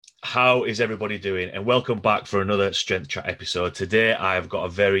how is everybody doing? And welcome back for another Strength Chat episode. Today, I've got a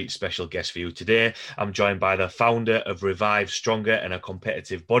very special guest for you. Today, I'm joined by the founder of Revive Stronger and a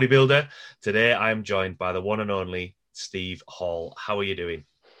competitive bodybuilder. Today, I'm joined by the one and only Steve Hall. How are you doing?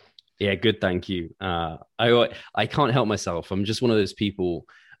 Yeah, good. Thank you. I can't help myself. I'm just one of those people.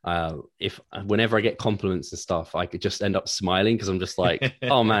 If whenever I get compliments and stuff, I could just end up smiling because I'm just like,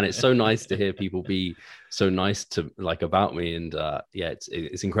 oh man, it's so nice to hear people be so nice to like about me, and yeah,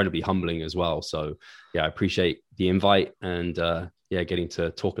 it's incredibly humbling as well. So yeah, I appreciate the invite and yeah, getting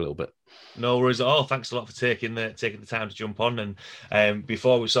to talk a little bit. No worries at all. Thanks a lot for taking the time to jump on. And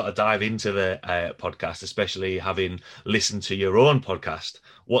before we sort of dive into the podcast, especially having listened to your own podcast,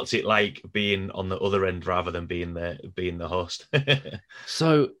 what's it like being on the other end rather than being the host?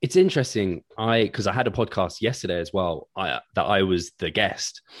 So it's interesting. Because I had a podcast yesterday as well. That I was the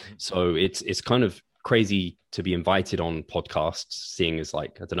guest. So it's kind of crazy to be invited on podcasts, seeing as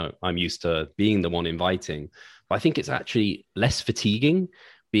like, I don't know, I'm used to being the one inviting. But I think it's actually less fatiguing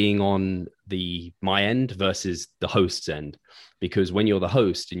being on my end versus the host's end, because when you're the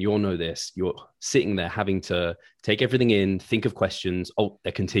host, and you'll know this, you're sitting there having to take everything in, think of questions. Oh,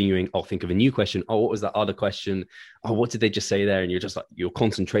 they're continuing. Oh, think of a new question. Oh, what was that other question? Oh, what did they just say there? And you're just like, your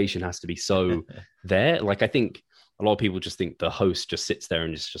concentration has to be so there. Like, I think a lot of people just think the host just sits there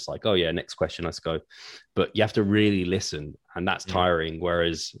and is just like, oh yeah, next question, let's go. But you have to really listen, and that's tiring.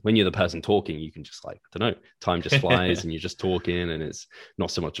 Whereas when you're the person talking, you can just like, I don't know, time just flies and you're just talking, and it's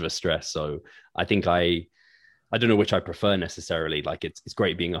not so much of a stress. So I think I don't know which I prefer necessarily. Like it's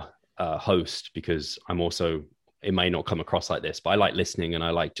great being a host, because I'm also, it may not come across like this, but I like listening and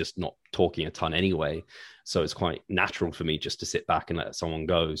I like just not talking a ton anyway. So it's quite natural for me just to sit back and let someone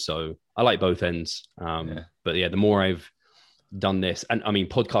go. So I like both ends. But yeah, the more I've done this, and I mean,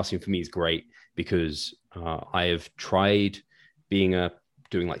 podcasting for me is great because I have tried doing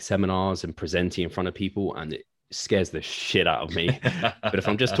like seminars and presenting in front of people, and it scares the shit out of me. But if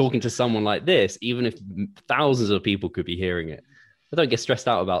I'm just talking to someone like this, even if thousands of people could be hearing it, I don't get stressed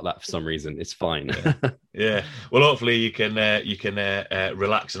out about that for some reason. It's fine. Yeah. Well, hopefully you can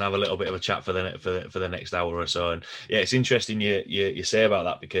relax and have a little bit of a chat for the next hour or so. And yeah, it's interesting you say about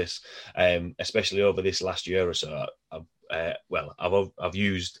that, because especially over this last year or so, I've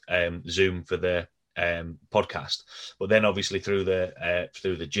used Zoom for the podcast, but then obviously through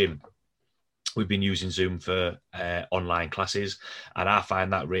the gym, we've been using Zoom for online classes, and I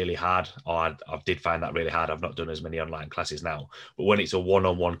find that really hard. I did find that really hard. I've not done as many online classes now, but when it's a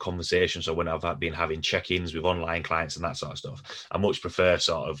one-on-one conversation, so when I've been having check-ins with online clients and that sort of stuff, I much prefer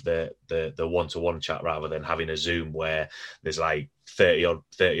sort of the one-to-one chat rather than having a Zoom where there's like 30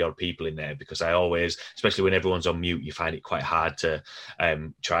 odd people in there, because I always, especially when everyone's on mute, you find it quite hard to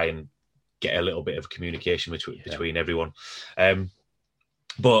try and get a little bit of communication between everyone.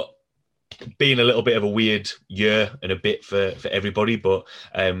 But been a little bit of a weird year and a bit for everybody, but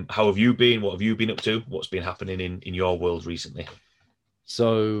how have you been? What have you been up to? What's been happening in your world recently?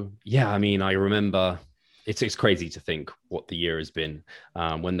 So yeah, I mean, I remember it's crazy to think what the year has been,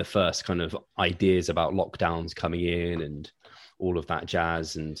 when the first kind of ideas about lockdowns coming in and all of that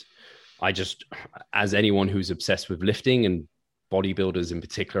jazz. And I just, as anyone who's obsessed with lifting, and bodybuilders in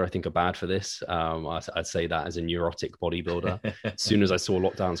particular, I think, are bad for this. I'd say that as a neurotic bodybuilder. As soon as I saw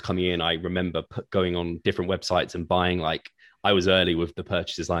lockdowns coming in, I remember going on different websites and buying, like, I was early with the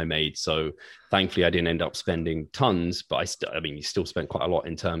purchases I made. So thankfully I didn't end up spending tons, but you still spent quite a lot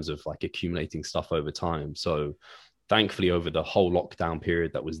in terms of like accumulating stuff over time. So thankfully over the whole lockdown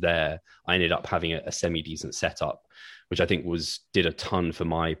period that was there, I ended up having a semi-decent setup, which I think did a ton for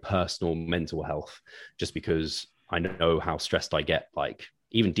my personal mental health, just because I know how stressed I get. Like,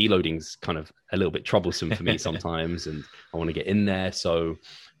 even deloading's kind of a little bit troublesome for me sometimes, and I want to get in there. So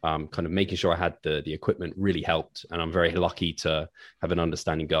kind of making sure I had the equipment really helped. And I'm very lucky to have an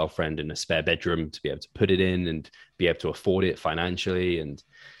understanding girlfriend and a spare bedroom to be able to put it in and be able to afford it financially. And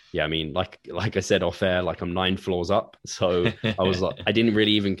yeah, I mean, like I said off air, like, I'm 9 floors up. So I was like, I didn't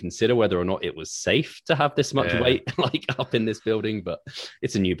really even consider whether or not it was safe to have this much weight like up in this building, but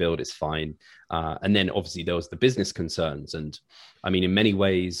it's a new build, it's fine. And then obviously there was the business concerns. And I mean, in many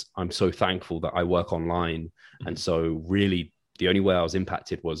ways, I'm so thankful that I work online. And so really the only way I was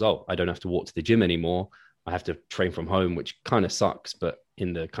impacted was, I don't have to walk to the gym anymore. I have to train from home, which kind of sucks. But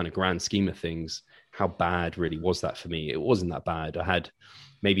in the kind of grand scheme of things, how bad really was that for me? It wasn't that bad. I had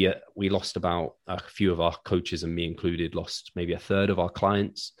we lost about a few of our coaches, and me included, lost maybe a third of our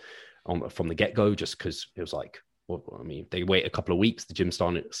clients from the get-go, just because it was like well, I mean, they wait a couple of weeks, the gyms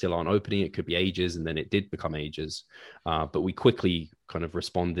still aren't opening. It could be ages, and then it did become ages. But we quickly kind of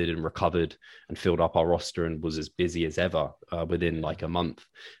responded and recovered and filled up our roster and was as busy as ever within like a month.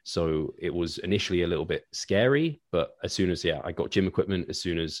 So it was initially a little bit scary, but as soon as I got gym equipment, as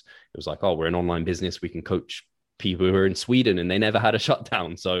soon as it was like, oh, we're an online business, we can coach people who are in Sweden, and they never had a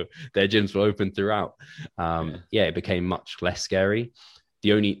shutdown, so their gyms were open throughout. It became much less scary.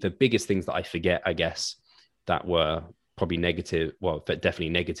 The biggest things that I forget, I guess, that were probably negative, well, definitely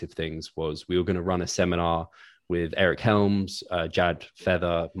negative things, was we were going to run a seminar with Eric Helms, Jad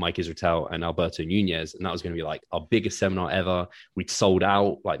Feather, Mike Israetel, and Alberto Nunez. And that was going to be like our biggest seminar ever. We'd sold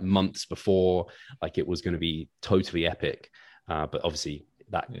out like months before, like it was going to be totally epic. But obviously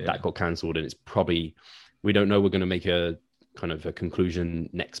that got cancelled, and it's probably, we don't know, we're going to make a kind of a conclusion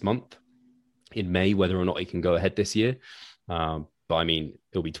next month in May, whether or not it can go ahead this year. But I mean,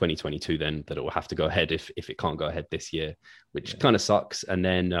 it'll be 2022 then that it will have to go ahead if it can't go ahead this year, which kind of sucks. And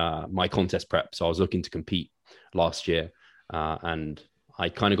then my contest prep. So I was looking to compete last year, and I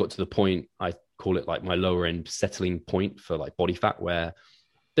kind of got to the point, I call it like my lower end settling point for like body fat, where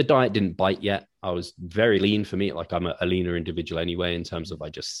the diet didn't bite yet. I was very lean for me. Like I'm a leaner individual anyway, in terms of I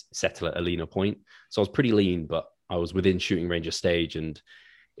just settle at a leaner point. So I was pretty lean, but I was within shooting range of stage, and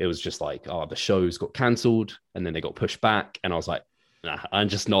it was just like, oh, the shows got cancelled and then they got pushed back. And I was like, nah, I'm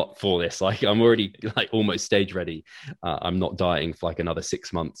just not for this. Like I'm already like almost stage ready. I'm not dieting for like another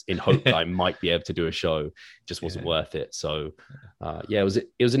 6 months in hope that I might be able to do a show. It just wasn't worth it. So it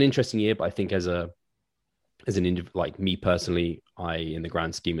was an interesting year, but I think like me personally, I, in the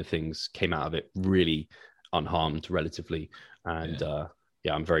grand scheme of things, came out of it really unharmed relatively. And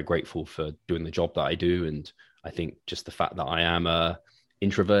I'm very grateful for doing the job that I do. And I think just the fact that I am a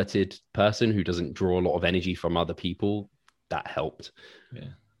introverted person who doesn't draw a lot of energy from other people, that helped. Yeah.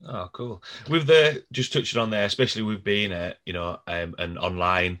 Oh, cool. With just touching on there, especially with being an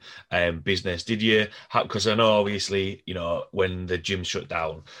online business, did you have, because I know obviously, when the gym shut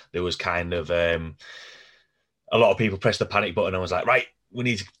down, there was kind of a lot of people pressed the panic button and was like, right, we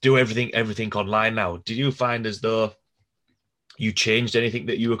need to do everything online now. Did you find as though you changed anything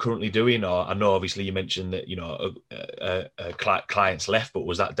that you were currently doing? Or I know obviously you mentioned that clients left, but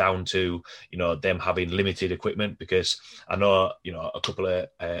was that down to them having limited equipment? Because I know a couple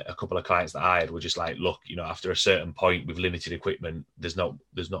of clients that I had were just like, look, after a certain point with limited equipment, there's not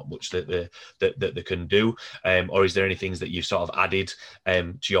much that they can do. Or is there any things that you've sort of added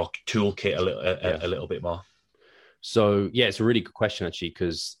to your toolkit a little bit more? So it's a really good question actually,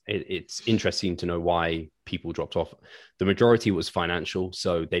 because it's interesting to know why people dropped off. The majority was financial,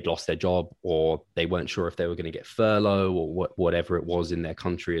 so they'd lost their job, or they weren't sure if they were going to get furlough, or whatever it was in their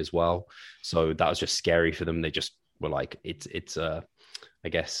country as well. So that was just scary for them. They just were like, it's a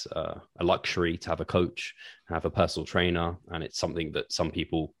luxury to have a coach, have a personal trainer, and it's something that some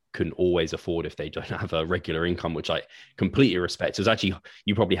people couldn't always afford if they don't have a regular income, which I completely respect. So it's actually,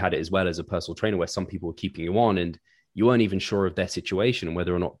 you probably had it as well as a personal trainer, where some people were keeping you on and you weren't even sure of their situation and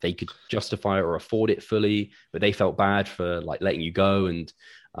whether or not they could justify it or afford it fully, but they felt bad for like letting you go. And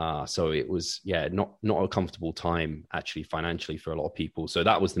so it was, not a comfortable time actually financially for a lot of people. So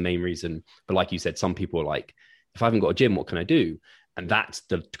that was the main reason. But like you said, some people are like, if I haven't got a gym, what can I do? And that's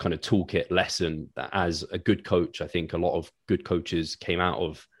the kind of toolkit lesson that, as a good coach, I think a lot of good coaches came out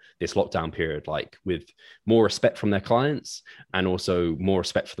of this lockdown period, like with more respect from their clients and also more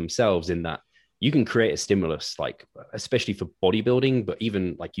respect for themselves, in that you can create a stimulus, like especially for bodybuilding, but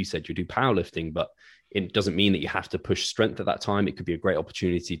even like you said, you do powerlifting, but it doesn't mean that you have to push strength at that time. It could be a great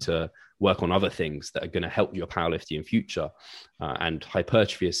opportunity to work on other things that are going to help your powerlifting in future. And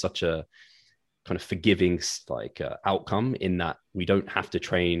hypertrophy is such a kind of forgiving outcome, in that we don't have to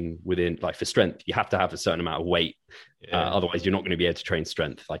train within, like for strength, you have to have a certain amount of weight. Otherwise you're not going to be able to train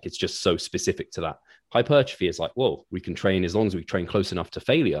strength. Like it's just so specific to that. Hypertrophy is like, well, we can train, as long as we train close enough to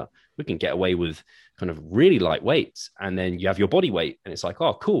failure, we can get away with kind of really light weights. And then you have your body weight and it's like,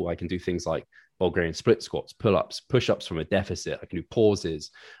 oh, cool. I can do things like Bulgarian split squats, pull-ups, push-ups from a deficit. I can do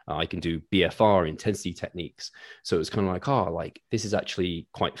pauses. I can do BFR, intensity techniques. So it's kind of like, oh, like this is actually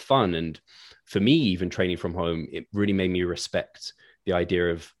quite fun. And for me, even training from home, it really made me respect the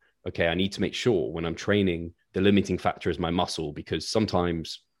idea of, okay, I need to make sure when I'm training, the limiting factor is my muscle, because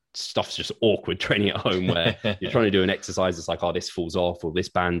sometimes stuff's just awkward training at home where you're trying to do an exercise. It's like, oh, this falls off, or this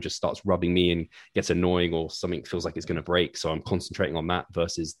band just starts rubbing me and gets annoying, or something feels like it's going to break. So I'm concentrating on that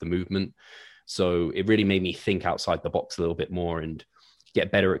versus the movement. So it really made me think outside the box a little bit more and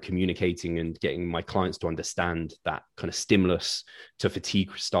get better at communicating and getting my clients to understand that kind of stimulus to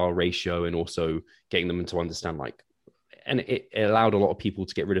fatigue style ratio, and also getting them to understand, like, it allowed a lot of people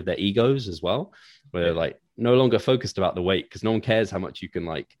to get rid of their egos as well, where they're like no longer focused about the weight, because no one cares how much you can,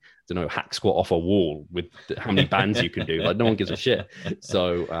 like, I don't know, hack squat off a wall with how many bands you can do. Like, no one gives a shit.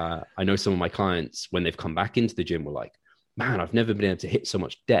 So I know some of my clients, when they've come back into the gym, were like, man, I've never been able to hit so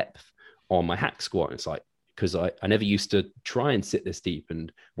much depth on my hack squat. And it's like, because I never used to try and sit this deep.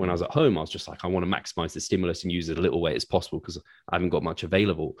 And when I was at home, I was just like, I want to maximize the stimulus and use as little weight as possible because I haven't got much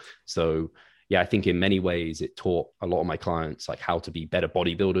available. So yeah, I think in many ways it taught a lot of my clients like how to be better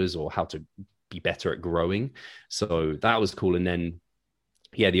bodybuilders or how to be better at growing. So that was cool. And then,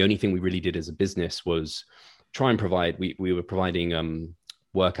 yeah, the only thing we really did as a business was try and provide, we were providing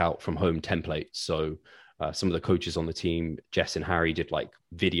workout from home templates. So some of the coaches on the team, Jess and Harry, did like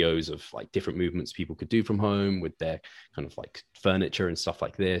videos of like different movements people could do from home with their kind of like furniture and stuff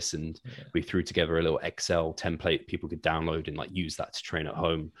like this. And we threw together a little Excel template people could download and like use that to train at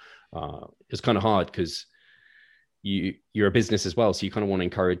home. It was kind of hard because you're a business as well. So you kind of want to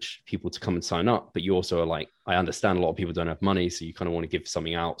encourage people to come and sign up, but you also are like, I understand a lot of people don't have money. So you kind of want to give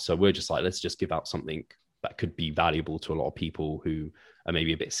something out. So we're just like, let's just give out something that could be valuable to a lot of people who are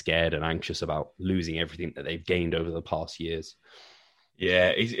maybe a bit scared and anxious about losing everything that they've gained over the past years.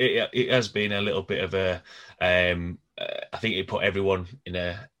 Yeah, it has been a little bit of a, I think it put everyone in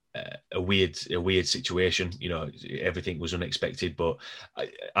a weird situation. You know, everything was unexpected, but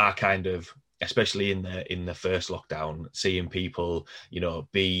I kind of, especially in the first lockdown, seeing people, you know,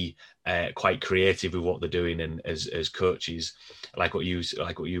 be quite creative with what they're doing, and as coaches, like what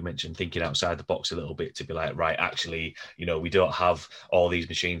you mentioned, thinking outside the box a little bit to be like, right, actually, you know, we don't have all these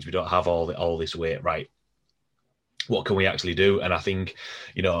machines, we don't have all this weight, right? What can we actually do? And I think,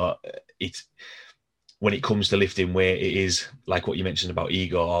 you know, it's, when it comes to lifting weight, it is like what you mentioned about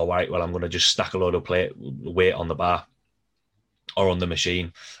ego. All right, well, I'm going to just stack a load of weight on the bar or on the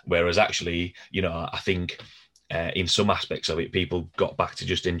machine. Whereas actually, you know, I think in some aspects of it, people got back to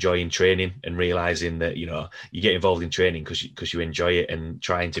just enjoying training and realizing that, you know, you get involved in training because you enjoy it, and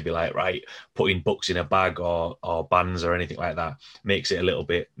trying to be like, right, putting books in a bag or bands or anything like that makes it a little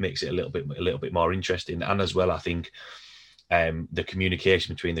bit more interesting. And as well, I think the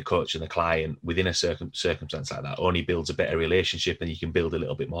communication between the coach and the client within a circumstance like that only builds a better relationship, and you can build a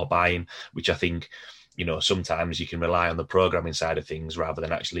little bit more buy-in, which I think, you know, sometimes you can rely on the programming side of things rather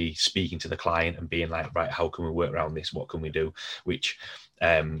than actually speaking to the client and being like, right, how can we work around this? What can we do? Which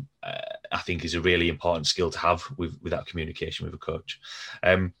I think is a really important skill to have with that communication with a coach.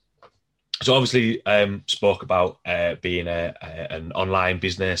 So obviously spoke about being an online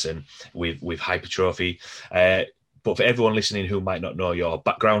business and with Hypertrophy. But for everyone listening who might not know your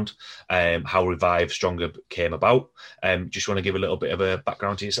background, how Revive Stronger came about, just want to give a little bit of a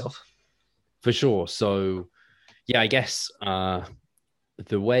background to yourself? For sure. So, yeah, I guess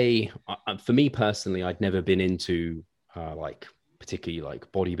the way, for me personally, I'd never been into like particularly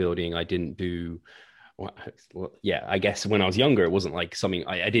like bodybuilding. I didn't do, yeah, I guess when I was younger, it wasn't like something,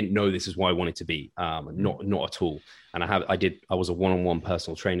 I didn't know this is what I wanted to be, not at all. And I was a one-on-one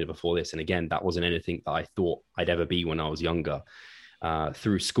personal trainer before this. And again, that wasn't anything that I thought I'd ever be when I was younger.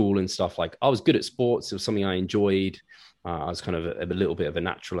 Through school and stuff, like I was good at sports. It was something I enjoyed. I was kind of a little bit of a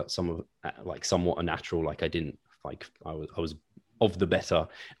natural at somewhat a natural. Like I didn't like, I was of the better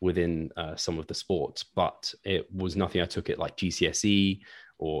within some of the sports, but it was nothing I took it like GCSE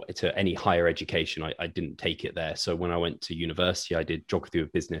or to any higher education. I didn't take it there. So when I went to university, I did geography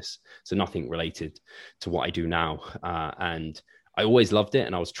of business. So nothing related to what I do now. And I always loved it.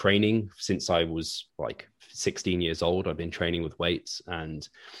 And I was training since I was like 16 years old. I've been training with weights and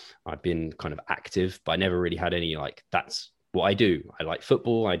I've been kind of active, but I never really had any, like, that's what I do. I like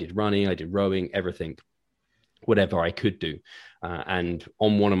football. I did running, I did rowing, everything, whatever I could do. And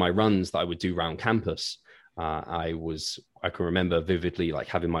on one of my runs that I would do around campus, I can remember vividly like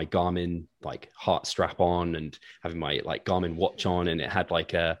having my Garmin like heart strap on and having my like Garmin watch on, and it had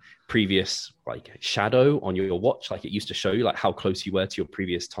like a previous like shadow on your watch, like it used to show you like how close you were to your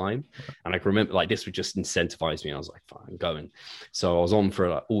previous time. And I can remember like this would just incentivize me. I was like, fine, I'm going. So I was on for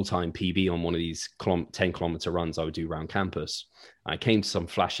an all-time PB on one of these 10-kilometer runs I would do around campus. I came to some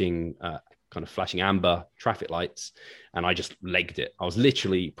flashing amber traffic lights, and I just legged it. I was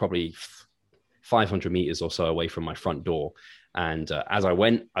literally probably 500 meters or so away from my front door. And as I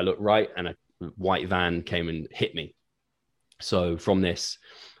went, I looked right and a white van came and hit me. So from this,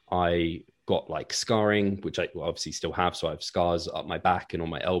 I got like scarring, which I obviously still have. So I have scars up my back and on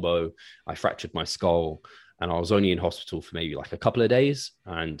my elbow. I fractured my skull, and I was only in hospital for maybe like a couple of days.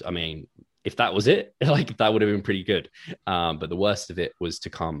 And I mean, if that was it, like that would have been pretty good. But the worst of it was to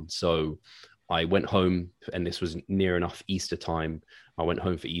come. So I went home, and this was near enough Easter time. I went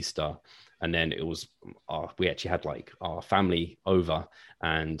home for Easter. And then it was, we actually had like our family over,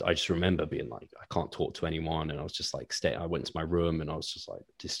 and I just remember being like, I can't talk to anyone. And I was just like, I went to my room and I was just like,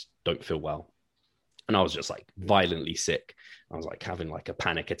 just don't feel well. And I was just like violently sick. I was like having like a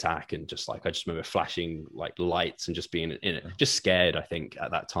panic attack, and just like, I just remember flashing like lights and just being in it, just scared. I think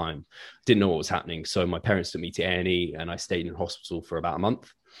at that time, didn't know what was happening. So my parents took me to A&E, and I stayed in hospital for about a month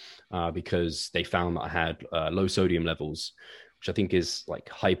because they found that I had low sodium levels, which I think is like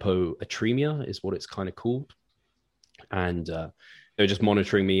hypoatremia is what it's kind of called. And they were just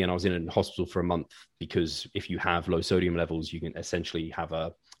monitoring me, and I was in a hospital for a month, because if you have low sodium levels, you can essentially have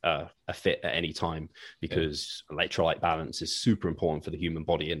a fit at any time, because electrolyte balance is super important for the human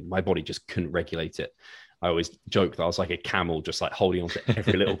body, and my body just couldn't regulate it. I always joke that I was like a camel, just like holding on to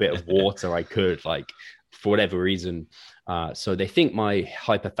every little bit of water I could, like for whatever reason. So they think my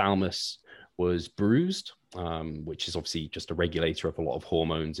hypothalamus was bruised, which is obviously just a regulator of a lot of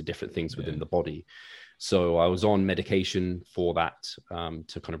hormones and different things within the body. So I was on medication for that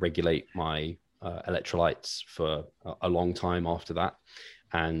to kind of regulate my electrolytes for a long time after that.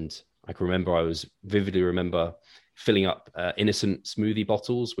 And I can remember, I vividly remember filling up innocent smoothie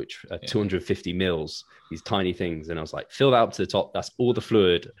bottles, which are 250 mils, these tiny things. And I was like, fill that up to the top. That's all the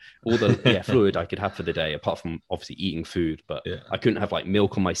fluid, fluid I could have for the day, apart from obviously eating food. But I couldn't have like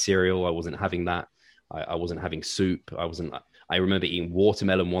milk on my cereal. I wasn't having that. I wasn't having soup. I remember eating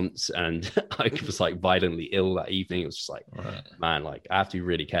watermelon once, and I was like violently ill that evening. It was just like, man, like I have to be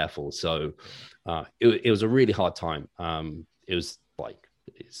really careful. So it was a really hard time. It was like,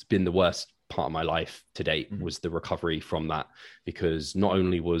 it's been the worst part of my life to date, was the recovery from that, because not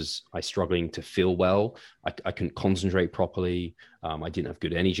only was I struggling to feel well, I couldn't concentrate properly. I didn't have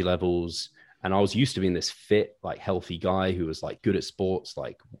good energy levels, and I was used to being this fit, like healthy guy who was like good at sports,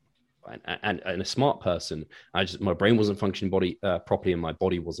 like, and a smart person. My brain wasn't functioning properly, and my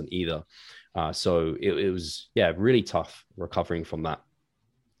body wasn't either. So it was, really tough recovering from that.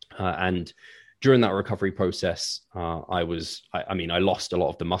 And during that recovery process, I lost a lot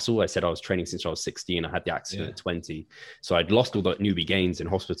of the muscle. I said I was training since I was 16. I had the accident at 20. So I'd lost all the newbie gains in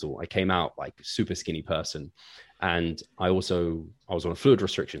hospital. I came out like super skinny person. And I was on a fluid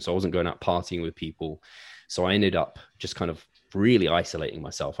restriction. So I wasn't going out partying with people. So I ended up just kind of really isolating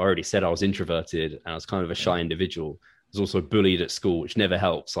myself. I already said I was introverted, and I was kind of a shy individual. I was also bullied at school, which never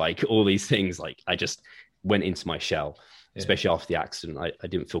helps. Like all these things, like I just went into my shell. Especially after the accident, I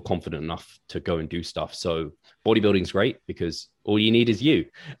didn't feel confident enough to go and do stuff. So bodybuilding's great, because all you need is you,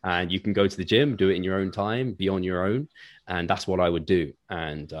 and you can go to the gym, do it in your own time, be on your own. And that's what I would do.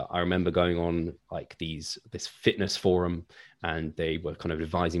 And I remember going on like this fitness forum, and they were kind of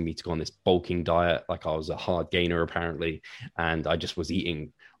advising me to go on this bulking diet. Like I was a hard gainer apparently. And I just was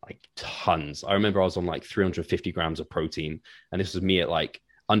eating like tons. I remember I was on like 350 grams of protein, and this was me at like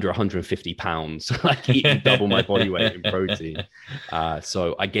under 150 pounds, like eating double my body weight in protein.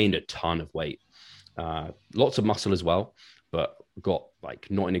 So I gained a ton of weight, lots of muscle as well, but got like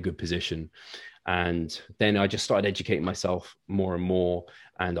not in a good position. And then I just started educating myself more and more.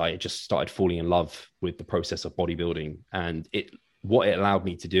 And I just started falling in love with the process of bodybuilding. And what it allowed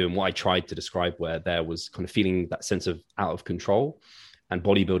me to do, and what I tried to describe where there was kind of feeling that sense of out of control, and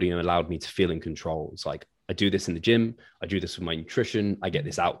bodybuilding allowed me to feel in control. It's like, I do this in the gym, I do this with my nutrition, I get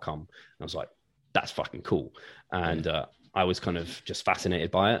this outcome. And I was like, that's fucking cool. And I was kind of just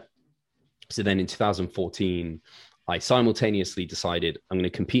fascinated by it. So then in 2014, I simultaneously decided I'm going to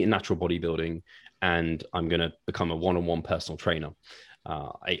compete in natural bodybuilding, and I'm going to become a one-on-one personal trainer.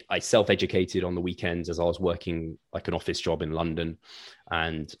 I self-educated on the weekends as I was working like an office job in London.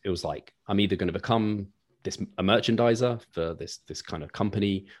 And it was like, I'm either going to become a merchandiser for this kind of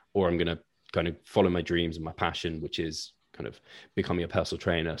company, or I'm going to follow my dreams and my passion, which is kind of becoming a personal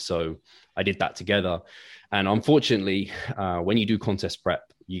trainer. So I did that together. And unfortunately, when you do contest prep,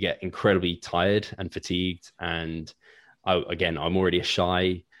 you get incredibly tired and fatigued. And I'm already a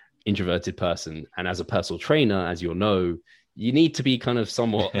shy, introverted person. And as a personal trainer, as you'll know, you need to be kind of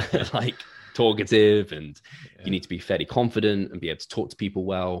somewhat like talkative, and you need to be fairly confident and be able to talk to people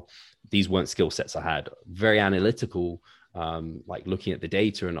well. These weren't skill sets I had. Very analytical, like looking at the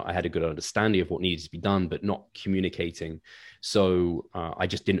data, and I had a good understanding of what needed to be done, but not communicating. So I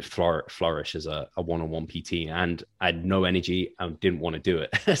just didn't flourish as a one-on-one PT, and I had no energy and didn't want to do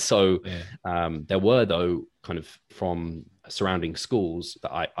it. So there were, though, kind of from surrounding schools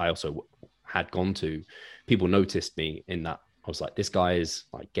that I also had gone to, people noticed me in that. I was like, this guy is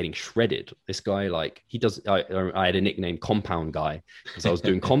like getting shredded. This guy, like I had a nickname, Compound Guy, because I was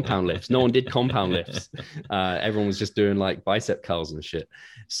doing compound lifts. No one did compound lifts. Everyone was just doing like bicep curls and shit.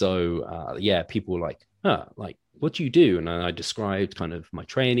 So people were like, like what do you do? And I described kind of my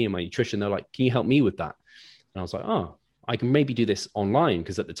training and my nutrition. They're like, can you help me with that? And I was like, oh, I can maybe do this online.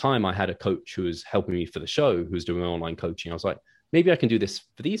 Because at the time I had a coach who was helping me for the show, who was doing online coaching. I was like, maybe I can do this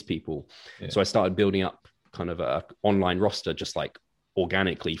for these people. Yeah. So I started building up kind of a online roster, just like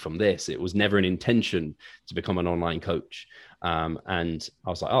organically from this. It was never an intention to become an online coach. And I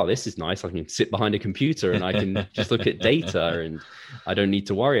was like, oh, this is nice. I can sit behind a computer and I can just look at data, and I don't need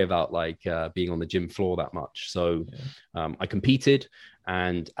to worry about like being on the gym floor that much. So I competed.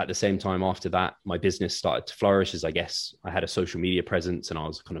 And at the same time, after that, my business started to flourish, as I guess I had a social media presence and I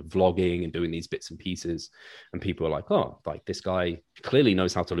was kind of vlogging and doing these bits and pieces. And people were like, oh, like this guy clearly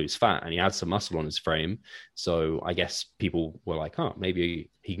knows how to lose fat and he has some muscle on his frame. So I guess people were like, oh, maybe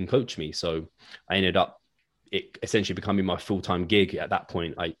he can coach me. So I ended up it essentially becoming my full-time gig. At that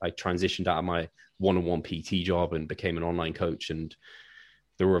point, I transitioned out of my one-on-one PT job and became an online coach. And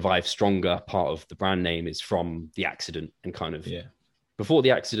the Revive Stronger part of the brand name is from the accident. And kind of before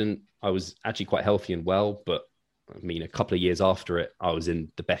the accident, I was actually quite healthy and well, but I mean, a couple of years after it, I was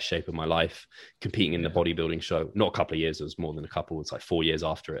in the best shape of my life, competing in the bodybuilding show. Not a couple of years, it was more than a couple. It's like 4 years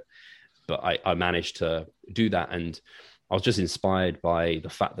after it. But I managed to do that. And I was just inspired by the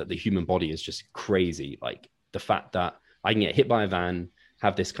fact that the human body is just crazy. Like the fact that I can get hit by a van,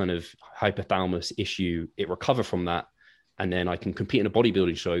 have this kind of hypothalamus issue, it recover from that. And then I can compete in a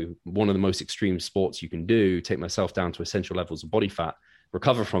bodybuilding show, one of the most extreme sports you can do, take myself down to essential levels of body fat,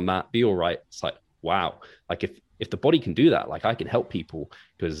 recover from that, be all right. It's like, wow. Like if the body can do that, like I can help people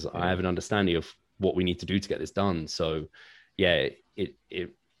because I have an understanding of what we need to do to get this done. So yeah,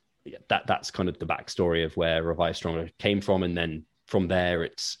 that's kind of the backstory of where Revive Stronger came from. And then from there,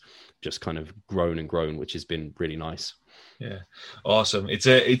 it's just kind of grown and grown, which has been really nice. Yeah, awesome. It's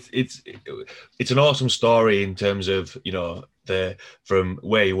an awesome story in terms of, you know, from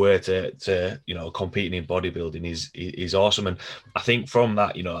where you were to you know, competing in bodybuilding is awesome. And I think from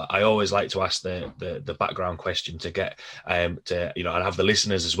that, you know, I always like to ask the background question to get to, you know, and have the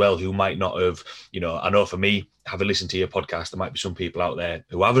listeners as well who might not have, you know, I know for me, having listened to your podcast, there might be some people out there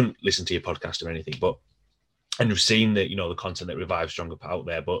who haven't listened to your podcast or anything, but and we've seen that, you know, the content that Revive Stronger put out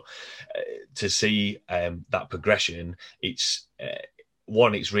there, but to see that progression, it's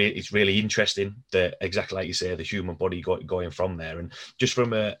it's really interesting that, exactly like you say, the human body going from there. And just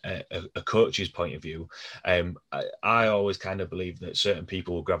from a coach's point of view, I always kind of believe that certain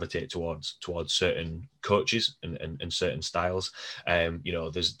people will gravitate towards certain coaches and certain styles. You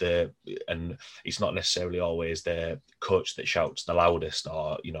know, and it's not necessarily always the coach that shouts the loudest,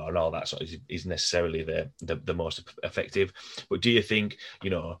 or, you know, and all that sort of is necessarily the most effective. But do you think, you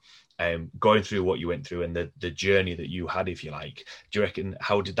know, going through what you went through and the journey that you had, if you like, do you reckon,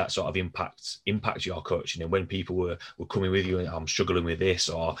 how did that sort of impact your coaching? And when people were coming with you and, I'm struggling with this,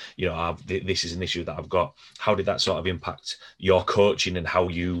 or, you know, this is an issue that I've got, how did that sort of impact your coaching and how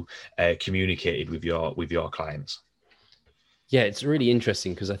you communicated with your clients? Yeah, it's really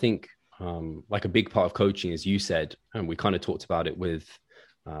interesting because I think like a big part of coaching, as you said, and we kind of talked about it with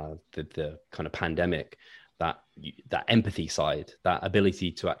the kind of pandemic, that empathy side, that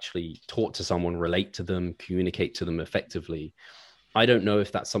ability to actually talk to someone, relate to them, communicate to them effectively. I don't know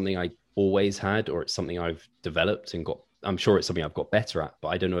if that's something I always had or it's something I've developed and I'm sure it's something I've got better at, but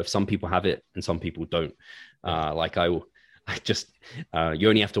I don't know if some people have it and some people don't. Like you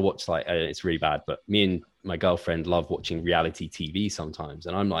only have to watch, like, it's really bad, but me and my girlfriend love watching reality TV sometimes.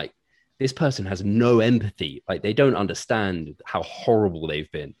 And I'm like, this person has no empathy. Like, they don't understand how horrible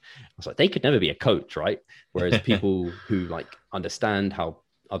they've been. I was like, they could never be a coach, right? Whereas people who like understand how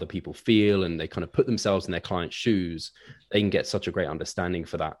other people feel and they kind of put themselves in their client's shoes, they can get such a great understanding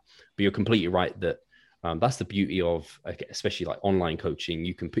for that. But you're completely right that that's the beauty of, especially like online coaching.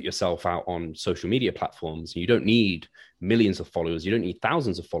 You can put yourself out on social media platforms. You don't need millions of followers. You don't need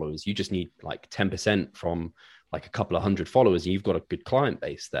thousands of followers. You just need like 10% from like a couple of hundred followers, and you've got a good client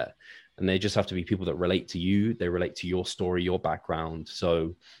base there. And they just have to be people that relate to you. They relate to your story, your background.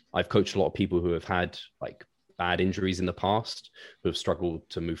 So I've coached a lot of people who have had like bad injuries in the past, who have struggled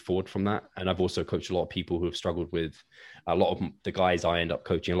to move forward from that. And I've also coached a lot of people who have struggled with a lot of the guys I end up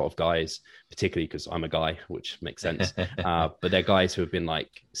coaching, a lot of guys, particularly because I'm a guy, which makes sense. But they're guys who have been like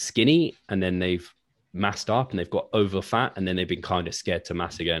skinny and then they've massed up and they've got over fat and then they've been kind of scared to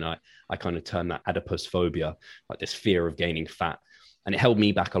mass again. I kind of term that adipose phobia, like this fear of gaining fat. And it held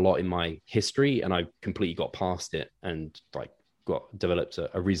me back a lot in my history, and I completely got past it and like developed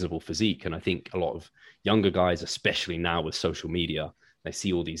a reasonable physique. And I think a lot of younger guys, especially now with social media, they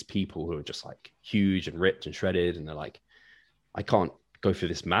see all these people who are just like huge and ripped and shredded, and they're like, I can't go through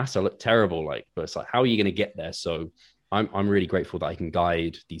this mass. I look terrible. Like, but it's like, how are you going to get there? So I'm really grateful that I can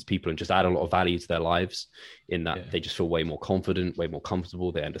guide these people and just add a lot of value to their lives in that they just feel way more confident, way more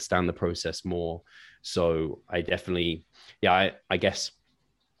comfortable. They understand the process more. So I definitely, I guess,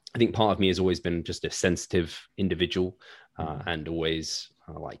 I think part of me has always been just a sensitive individual and always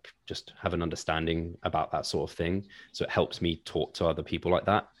like just have an understanding about that sort of thing. So it helps me talk to other people like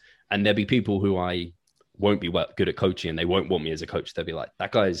that. And there'll be people who I won't be good at coaching and they won't want me as a coach. They'll be like,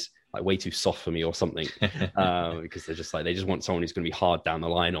 that guy's like way too soft for me or something, because they're just like, they just want someone who's going to be hard down the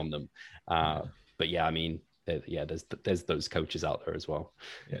line on them. But yeah, I mean, there's those coaches out there as well.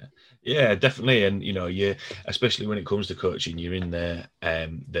 Yeah, definitely. And you, especially when it comes to coaching, you're in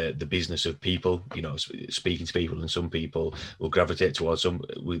the business of people, speaking to people, and some people will gravitate towards some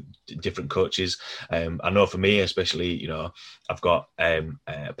with different coaches. I know for me, especially, I've got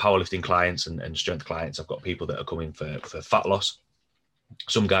powerlifting clients and strength clients. I've got people that are coming for fat loss.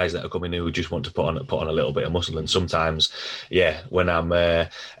 Some guys that are coming who just want to put on a little bit of muscle, and sometimes, when I'm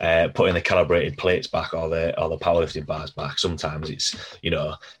putting the calibrated plates back or the powerlifting bars back, sometimes it's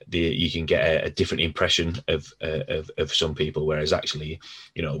you can get a different impression of some people. Whereas actually,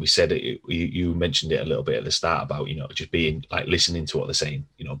 we said it, you mentioned it a little bit at the start about just being like listening to what they're saying,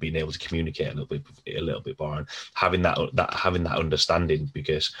 being able to communicate a little bit more, and having that understanding,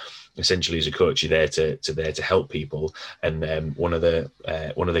 because essentially as a coach you're there to help people. And one of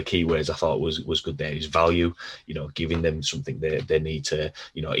the key words I thought was good there is value, giving them something they need to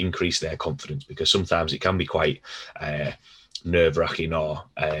increase their confidence, because sometimes it can be quite nerve-wracking, or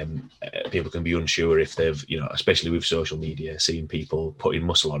people can be unsure if they've especially with social media, seeing people putting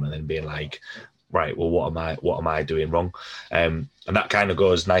muscle on and then being like, right, well, what am I doing wrong? And that kind of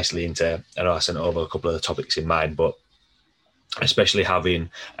goes nicely into, I know I sent over a couple of the topics in mind, but especially having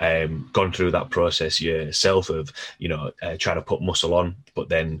gone through that process yourself of trying to put muscle on, but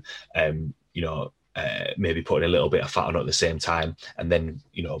then maybe putting a little bit of fat on at the same time, and then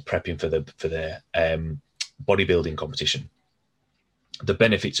prepping for the bodybuilding competition. The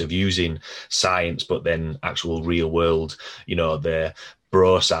benefits of using science, but then actual real world, the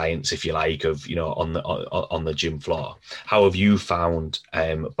bro science, if you like, of on the gym floor. How have you found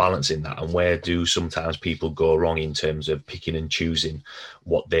balancing that, and where do sometimes people go wrong in terms of picking and choosing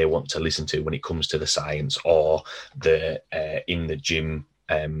what they want to listen to when it comes to the science or the in the gym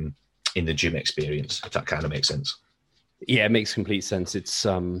experience, if that kind of makes sense? Yeah, it makes complete sense. It's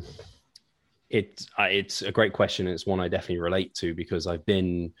a great question. It's one I definitely relate to, because I've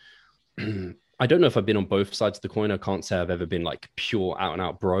been I don't know if I've been on both sides of the coin. I can't say I've ever been like pure out and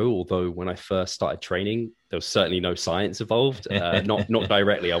out bro, although when I first started training, there was certainly no science involved. Not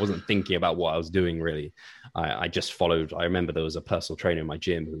directly. I wasn't thinking about what I was doing really. I just followed. I remember there was a personal trainer in my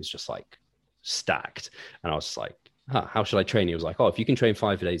gym who was just like stacked. And I was just like, how should I train? He was like, if you can train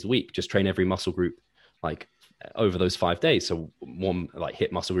 5 days a week, just train every muscle group like over those 5 days. So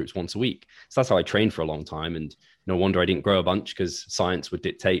hit muscle groups once a week. So that's how I trained for a long time. And no wonder I didn't grow a bunch, because science would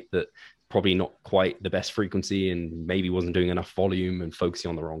dictate that probably not quite the best frequency and maybe wasn't doing enough volume and focusing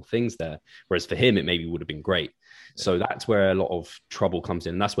on the wrong things there. Whereas for him, it maybe would have been great. So that's where a lot of trouble comes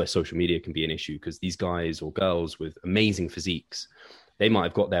in. And that's where social media can be an issue, because these guys or girls with amazing physiques, they might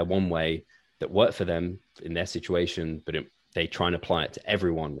have got there one way that worked for them in their situation, but they try and apply it to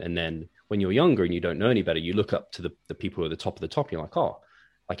everyone. And then when you're younger and you don't know any better, you look up to the people who are the top of the top. And you're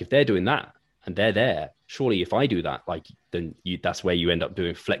like, if they're doing that and they're there, surely if I do that, then that's where you end up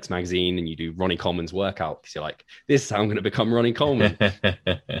doing Flex Magazine and you do Ronnie Coleman's workout, because you're like, this is how I'm going to become Ronnie Coleman.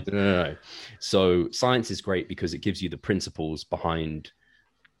 No. So science is great because it gives you the principles behind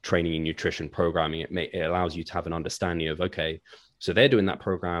training and nutrition programming. It allows you to have an understanding of, okay, so they're doing that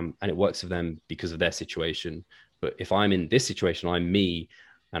program and it works for them because of their situation. But if I'm in this situation, I'm me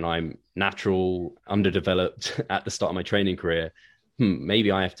and I'm natural, underdeveloped at the start of my training career,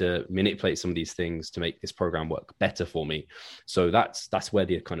 maybe I have to manipulate some of these things to make this program work better for me. So that's where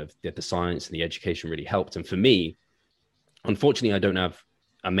the kind of the science and the education really helped. And for me, unfortunately, I don't have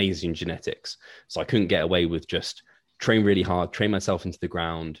amazing genetics. So I couldn't get away with just train really hard, train myself into the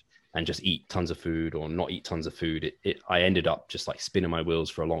ground and just eat tons of food or not eat tons of food. I ended up just like spinning my wheels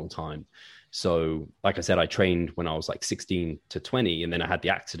for a long time. So like I said, I trained when I was like 16 to 20, and then I had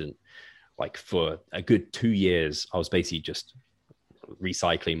the accident. Like for a good 2 years, I was basically just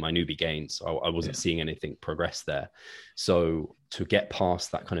recycling my newbie gains. I wasn't seeing anything progress there. So to get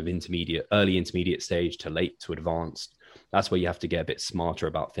past that kind of early intermediate stage to late to advanced, that's where you have to get a bit smarter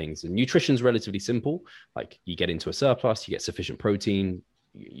about things. And nutrition's relatively simple. Like you get into a surplus, you get sufficient protein,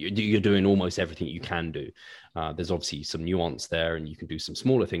 you're doing almost everything you can do. There's obviously some nuance there, and you can do some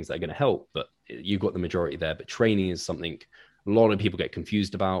smaller things that are going to help, but you've got the majority there. But training is something a lot of people get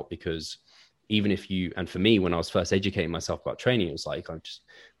confused about, because even if you, and for me, when I was first educating myself about training, it was like,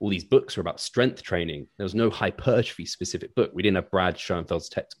 all these books were about strength training. There was no hypertrophy specific book. We didn't have Brad Schoenfeld's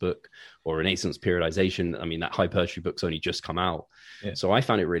textbook or Renaissance periodization. I mean, that hypertrophy book's only just come out. Yeah. So I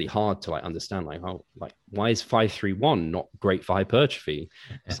found it really hard to like understand like how, like, why is 531 not great for hypertrophy?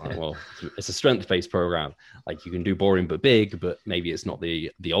 It's like, well, it's a strength-based program. Like, you can do boring but big, but maybe it's not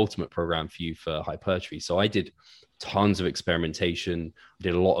the ultimate program for you for hypertrophy. So I did tons of experimentation. I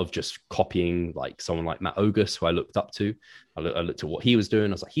did a lot of just copying, like someone like Matt Ogus, who I looked up to. I looked at what he was doing.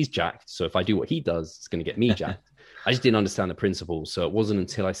 I was like, he's jacked. So if I do what he does, it's going to get me jacked. I just didn't understand the principles. So it wasn't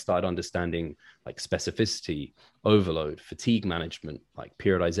until I started understanding like specificity, overload, fatigue management, like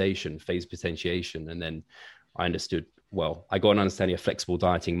periodization, phase potentiation. And then I understood, well, I got an understanding of flexible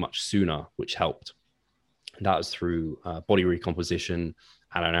dieting much sooner, which helped. And that was through body recomposition,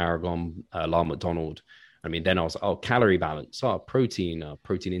 Alan Aragon, Lyle McDonald. I mean, then I was like, oh, calorie balance, protein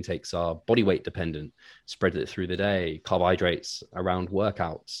intakes are body weight dependent, spread it through the day, carbohydrates around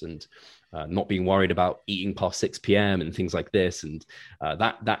workouts, and not being worried about eating past 6 p.m. and things like this. And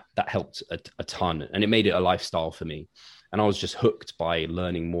that helped a ton, and it made it a lifestyle for me. And I was just hooked by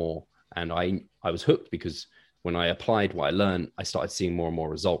learning more. And I was hooked because when I applied what I learned, I started seeing more and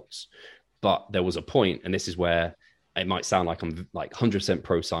more results. But there was a point, and this is where it might sound like I'm like 100%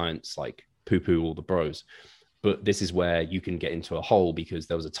 pro science, like poo-poo all the bros, but this is where you can get into a hole, because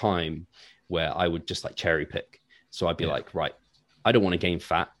there was a time where I would just like cherry pick. So I'd be like, right, I don't want to gain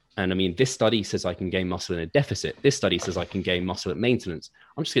fat. And I mean, this study says I can gain muscle in a deficit. This study says I can gain muscle at maintenance.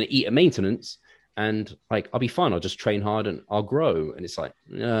 I'm just going to eat at maintenance and like, I'll be fine. I'll just train hard and I'll grow. And it's like,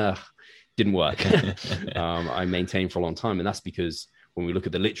 didn't work. I maintained for a long time. And that's because when we look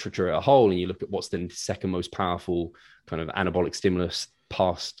at the literature as a whole, and you look at what's the second most powerful kind of anabolic stimulus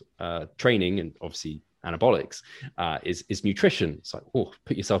past training, and obviously anabolics, is nutrition. It's like, oh,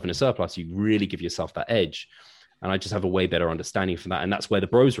 put yourself in a surplus, you really give yourself that edge. And I just have a way better understanding for that. And that's where the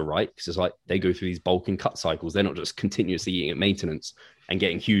bros were right, because it's like they go through these bulk and cut cycles. They're not just continuously eating at maintenance and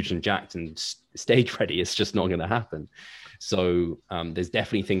getting huge and jacked and stage ready. It's just not going to happen. So there's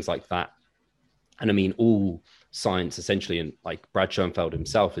definitely things like that. And I mean, all science essentially, and like Brad Schoenfeld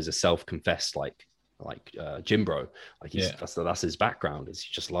himself is a self-confessed like gym bro. Like that's his background, is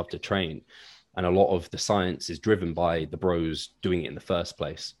he just loved to train. And a lot of the science is driven by the bros doing it in the first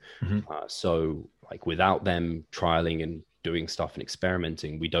place. Mm-hmm. So like without them trialing and doing stuff and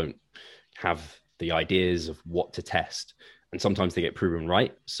experimenting, we don't have the ideas of what to test. And sometimes they get proven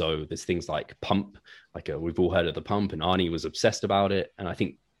right. So there's things like pump, like we've all heard of the pump, and Arnie was obsessed about it. And I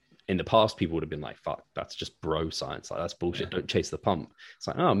think in the past, people would have been like, fuck, that's just bro science. Like, that's bullshit. Don't chase the pump. It's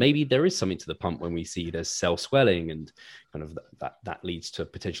like, oh, maybe there is something to the pump when we see there's cell swelling, and kind of that leads to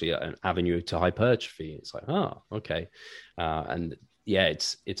potentially an avenue to hypertrophy. It's like, oh, okay. And yeah,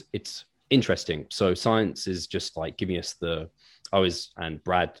 it's interesting. So science is just like giving us and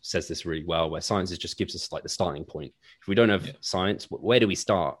Brad says this really well, where science just gives us like the starting point. If we don't have science, where do we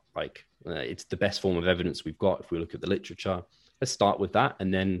start? Like it's the best form of evidence we've got. If we look at the literature, let's start with that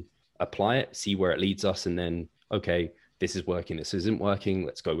and then apply it, see where it leads us. And then, okay, this is working, this isn't working,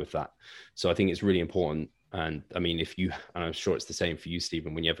 let's go with that. So I think it's really important. And I mean, and I'm sure it's the same for you,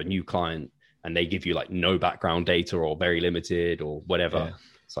 Stephen, when you have a new client and they give you like no background data or very limited or whatever,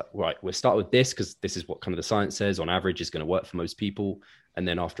 it's like, right, we'll start with this because this is what kind of the science says on average is going to work for most people. And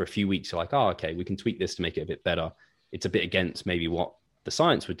then after a few weeks, you're like, oh, okay, we can tweak this to make it a bit better. It's a bit against maybe what the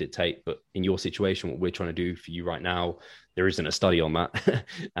science would dictate, but in your situation, what we're trying to do for you right now, there isn't a study on that.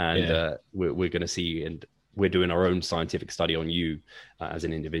 And we're going to see, and we're doing our own scientific study on you as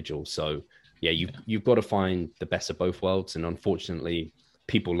an individual. So yeah, you've got to find the best of both worlds. And unfortunately,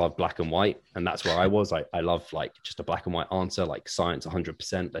 people love black and white. And that's where I was. I love like just a black and white answer, like science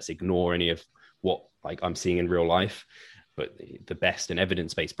 100%. Let's ignore any of what like I'm seeing in real life. But the best and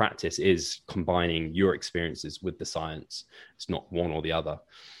evidence-based practice is combining your experiences with the science. It's not one or the other.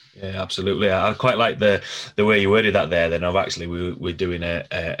 Yeah, absolutely. I quite like the way you worded that there. Then we're doing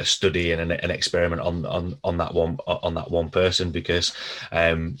a study and an experiment on that one person, because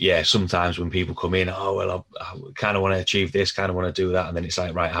sometimes when people come in, oh well, I kind of want to achieve this, kind of want to do that, and then it's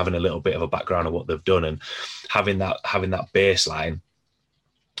like, right, having a little bit of a background of what they've done and having that baseline,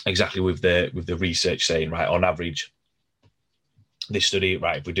 exactly with the research saying, right, on average, this study,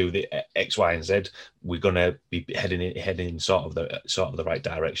 right, if we do the X, Y, and Z, we're going to be heading sort of the right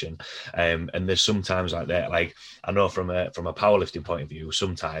direction. And there's sometimes like that, like I know from a powerlifting point of view,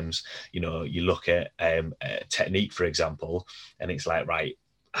 sometimes, you know, you look at technique, for example, and it's like, right,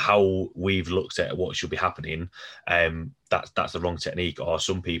 how we've looked at what should be happening, that's the wrong technique. Or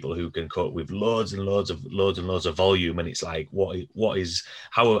some people who can cope with loads and loads of volume, and it's like, what is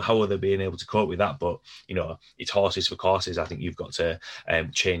how are they being able to cope with that? But it's horses for courses. I think you've got to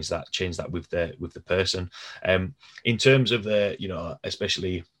change that with the person. In terms of the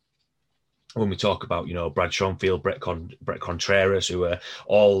especially when we talk about, Brad Schoenfield, Brett Contreras, who are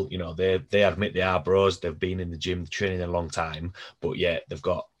all, they admit they are bros. They've been in the gym training a long time, but yet they've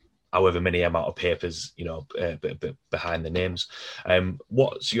got however many amount of papers, behind the names.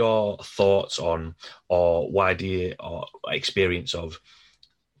 What's your thoughts on, or experience of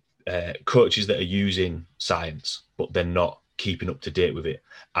coaches that are using science, but they're not keeping up to date with it?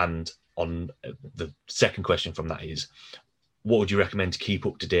 And on the second question from that is, what would you recommend to keep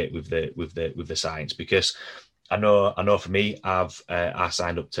up to date with the science? Because I know for me, I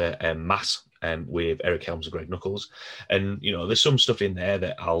signed up to Mass with Eric Helms and Greg Knuckles, and there's some stuff in there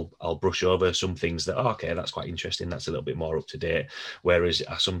that I'll brush over. Some things that okay, that's quite interesting, that's a little bit more up to date. Whereas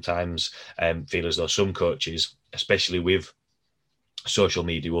I sometimes feel as though some coaches, especially with social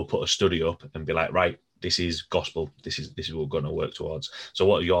media, will put a study up and be like, right, this is gospel, this is what we're going to work towards. So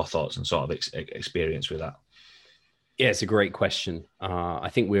what are your thoughts and sort of experience with that? Yeah, it's a great question. I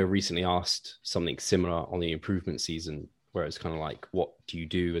think we were recently asked something similar on the improvement season, where it's kind of like, what do you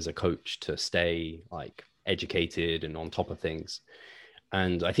do as a coach to stay like educated and on top of things?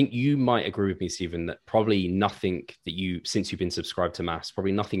 And I think you might agree with me, Stephen, that probably nothing that since you've been subscribed to Mass,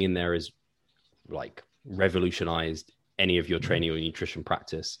 probably nothing in there is like revolutionized any of your training or nutrition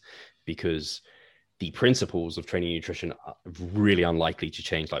practice, because the principles of training and nutrition are really unlikely to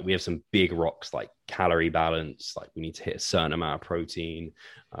change. Like we have some big rocks, like calorie balance, like we need to hit a certain amount of protein.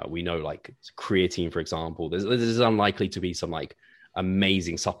 We know like creatine, for example, there's unlikely to be some like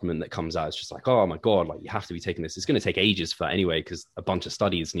amazing supplement that comes out. It's just like, oh my God, like you have to be taking this. It's going to take ages for that anyway, because a bunch of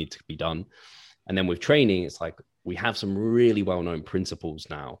studies need to be done. And then with training, it's like, we have some really well-known principles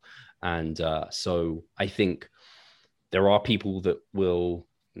now. And so I think there are people that will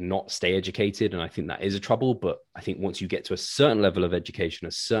not stay educated, and I think that is a trouble. But I think once you get to a certain level of education,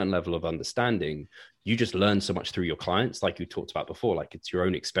 a certain level of understanding, you just learn so much through your clients, like you talked about before. Like it's your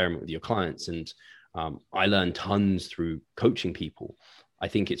own experiment with your clients. And I learned tons through coaching people. I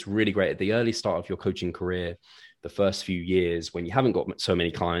think it's really great at the early start of your coaching career, the first few years when you haven't got so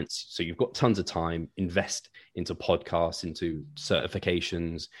many clients, so you've got tons of time, invest into podcasts, into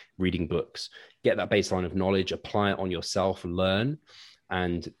certifications, reading books, get that baseline of knowledge, apply it on yourself, learn.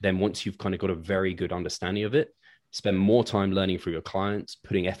 And then once you've kind of got a very good understanding of it, spend more time learning through your clients,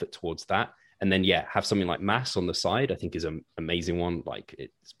 putting effort towards that. And then, have something like Mass on the side, I think is an amazing one. Like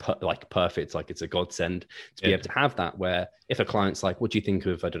it's perfect. Like it's a godsend to be able to have that, where if a client's like, what do you think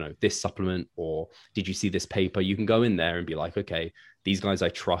of, I don't know, this supplement, or did you see this paper? You can go in there and be like, okay, these guys I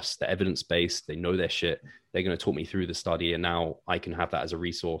trust, they're evidence-based, they know their shit. They're going to talk me through the study. And now I can have that as a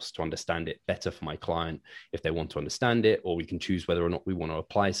resource to understand it better for my client if they want to understand it, or we can choose whether or not we want to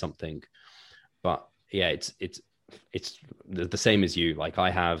apply something. But yeah, it's the same as you. Like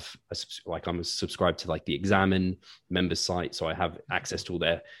I'm subscribed to like the Examine members site, so I have access to all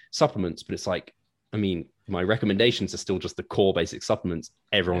their supplements. But it's like, I mean, my recommendations are still just the core basic supplements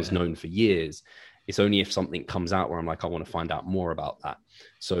everyone's known for years. It's only if something comes out where I'm like, I want to find out more about that.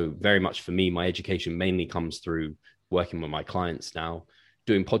 So very much for me, my education mainly comes through working with my clients now.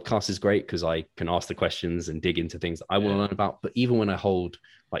 Doing podcasts is great because I can ask the questions and dig into things that I want to learn about. But even when I hold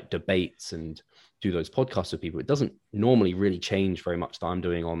like debates and do those podcasts with people, it doesn't normally really change very much that I'm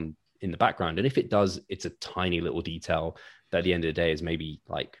doing in the background. And if it does, it's a tiny little detail that at the end of the day is maybe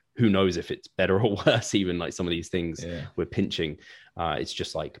like, who knows if it's better or worse, even like some of these things we're pinching. It's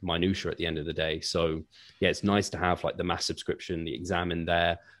just like minutia at the end of the day. So yeah, it's nice to have like the Mass subscription, the Examine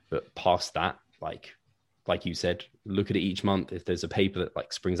there, but past that, like you said, look at it each month. If there's a paper that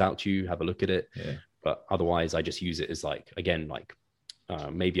like springs out to you, have a look at it. But otherwise I just use it as like, again, like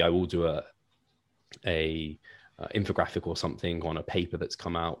maybe I will do a infographic or something on a paper that's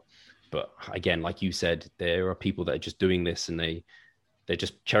come out. But again, like you said, there are people that are just doing this and they're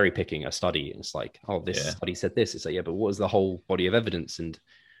just cherry picking a study. And it's like, oh, this study said this. It's like, yeah, but what is the whole body of evidence? And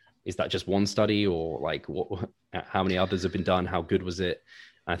is that just one study, or like how many others have been done? How good was it?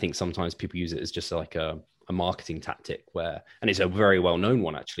 And I think sometimes people use it as just like a marketing tactic and it's a very well-known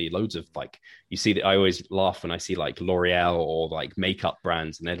one, actually. Loads of like, you see that I always laugh when I see like L'Oreal or like makeup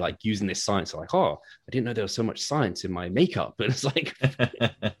brands, and they're like using this science. Like, oh, I didn't know there was so much science in my makeup. But it's like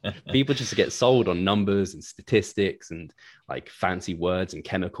people just get sold on numbers and statistics and like fancy words and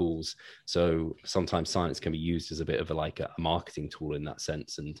chemicals. So sometimes science can be used as a bit of a marketing tool in that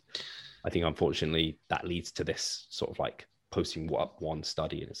sense. And I think unfortunately that leads to this sort of like posting up one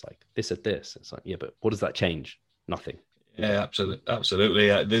study and it's like this at this. It's like, yeah, but what does that change? Nothing. Yeah,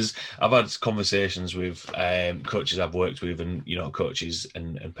 absolutely. I've had conversations with coaches I've worked with, and coaches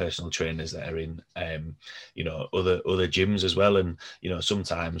and personal trainers that are in other gyms as well. And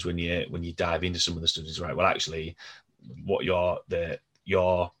sometimes when you dive into some of the studies, right? Well, actually, what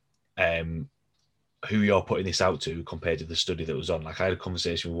who you're putting this out to compared to the study that was on. Like I had a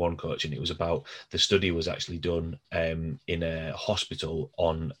conversation with one coach, and it was about the study was actually done in a hospital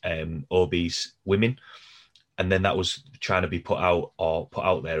on obese women. And then that was trying to be put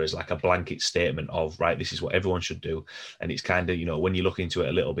out there as like a blanket statement of, right, this is what everyone should do. And it's kind of, when you look into it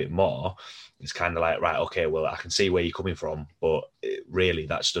a little bit more, it's kind of like, right, okay, well, I can see where you're coming from, but really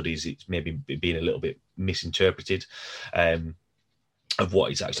that study's it's maybe being a little bit misinterpreted of what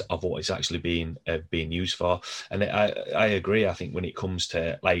it's actually being used for. And I agree. I think when it comes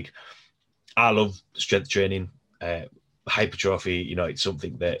to, like, I love strength training. Hypertrophy, it's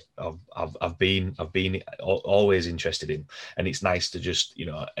something that I've been always interested in, and it's nice to just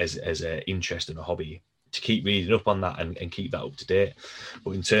as an interest and a hobby to keep reading up on that and keep that up to date.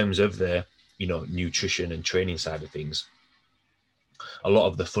 But in terms of the nutrition and training side of things, a lot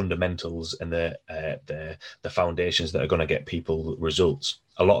of the fundamentals and the foundations that are going to get people results,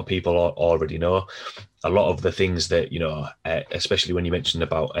 a lot of people already know. A lot of the things that especially when you mentioned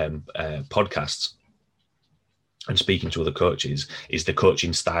about podcasts and speaking to other coaches, is the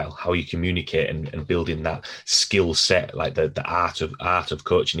coaching style, how you communicate and building that skill set, like the art of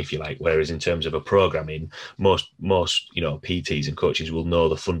coaching, if you like. Whereas in terms of a programming, most PTs and coaches will know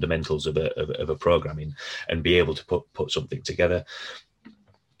the fundamentals of a programming and be able to put something together.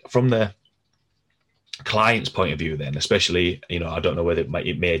 From the client's point of view, then, especially, I don't know whether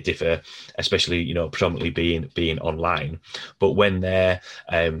it may differ, especially predominantly being online, but when they're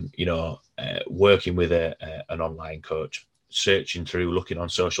working with an online coach, searching through, looking on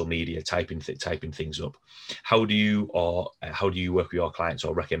social media, typing things up, how do you work with your clients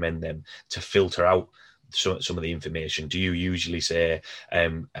or recommend them to filter out some of the information? Do you usually say,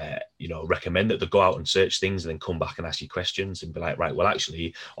 recommend that they go out and search things and then come back and ask you questions and be like, right, well,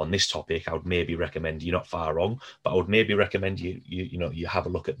 actually, on this topic, I would maybe recommend, you're not far wrong, but I would maybe recommend you have a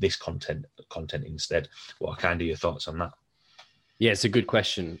look at this content instead. What are kind of your thoughts on that? Yeah, it's a good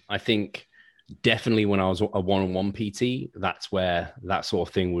question. I think definitely when I was a one-on-one PT, that's where that sort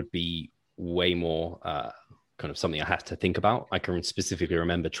of thing would be way more kind of something I had to think about. I can specifically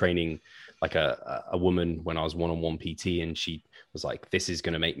remember training like a woman when I was one-on-one PT, and she was like, this is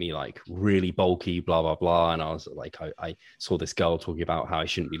going to make me like really bulky, blah, blah, blah. And I was like, I saw this girl talking about how I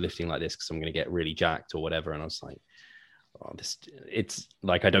shouldn't be lifting like this because I'm going to get really jacked or whatever. And I was like, oh, it's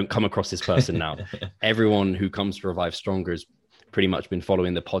like, I don't come across this person now. Everyone who comes to Revive Stronger has pretty much been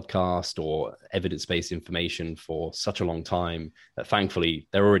following the podcast or evidence-based information for such a long time that thankfully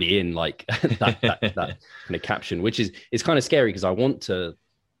they're already in like that kind of caption, which is kind of scary because I want to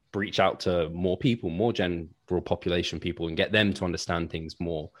reach out to more people, more general population people, and get them to understand things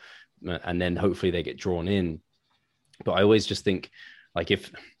more. And then hopefully they get drawn in. But I always just think, like,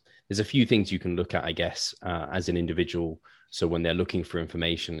 if there's a few things you can look at, I guess, as an individual. So when they're looking for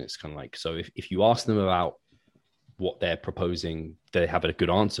information, it's kind of like, so if you ask them about what they're proposing, they have a good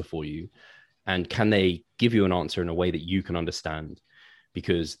answer for you. And can they give you an answer in a way that you can understand?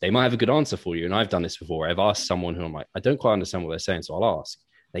 Because they might have a good answer for you. And I've done this before. I've asked someone who I'm like, I don't quite understand what they're saying, so I'll ask.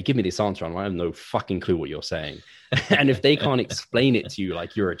 They give me this answer, and I have no fucking clue what you're saying. And if they can't explain it to you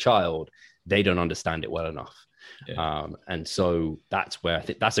like you're a child, they don't understand it well enough. Yeah. And so that's where I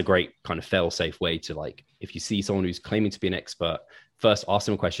think that's a great kind of fail-safe way to, like, if you see someone who's claiming to be an expert, first ask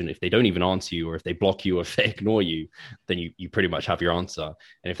them a question. If they don't even answer you, or if they block you, or if they ignore you, then you pretty much have your answer.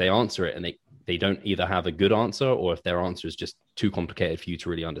 And if they answer it and they don't either have a good answer, or if their answer is just too complicated for you to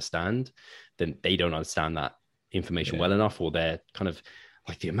really understand, then they don't understand that information well enough, or they're kind of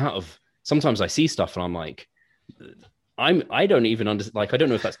like, the amount of, sometimes I see stuff and I'm like, I don't even understand, like, I don't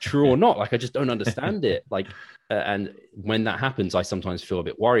know if that's true or not. Like, I just don't understand it. Like, and when that happens, I sometimes feel a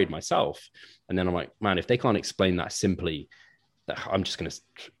bit worried myself. And then I'm like, man, if they can't explain that simply, I'm just going to,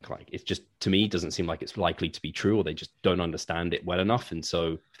 like, it's just, to me, doesn't seem like it's likely to be true, or they just don't understand it well enough. And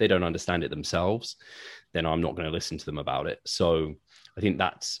so if they don't understand it themselves, then I'm not going to listen to them about it. So I think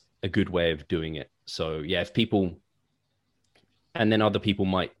that's a good way of doing it. So yeah, if people, and then other people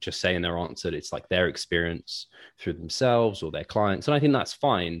might just say in their answer, it's like their experience through themselves or their clients. And I think that's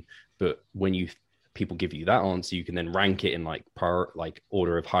fine. But when people give you that answer, you can then rank it in like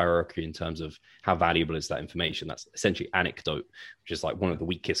order of hierarchy in terms of how valuable is that information. That's essentially anecdote, which is like one of the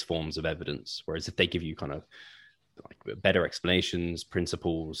weakest forms of evidence. Whereas if they give you kind of like better explanations,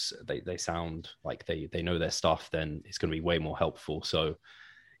 principles, they sound like they know their stuff, then it's going to be way more helpful. So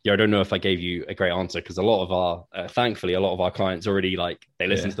yeah, I don't know if I gave you a great answer, because a lot of our, thankfully, a lot of our clients already, like, they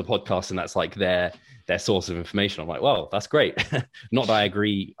listen to the podcast and that's like their source of information. I'm like, well, that's great. Not that I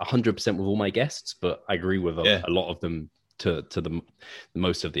agree 100% with all my guests, but I agree with a lot of them to the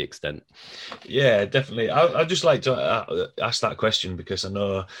most of the extent. Yeah, definitely. I'd just like to ask that question, because I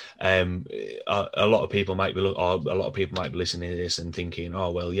know a lot of people might be listening to this and thinking, oh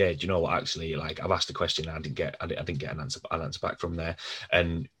well, yeah, do you know what? Actually, like, I've asked a question, and I didn't get an answer back from there.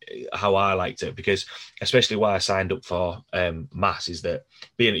 And how I liked it, because especially why I signed up for MASS is that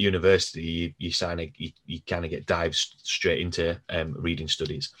being at university, you kind of get dived straight into reading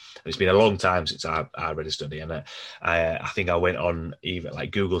studies. And it's been a long time since I read a study, and I think I went on even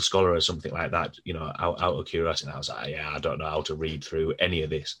like Google Scholar or something like that, you know, out of curiosity. And I was like, yeah, I don't know how to read through any of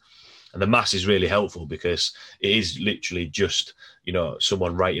this. And the MASS is really helpful, because it is literally just, you know,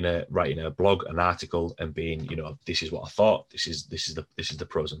 someone writing a blog, an article, and being, you know, this is what I thought. This is the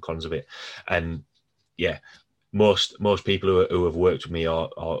pros and cons of it. And yeah, most people who have worked with me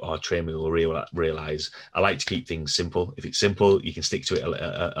or trained me will realize I like to keep things simple. If it's simple, you can stick to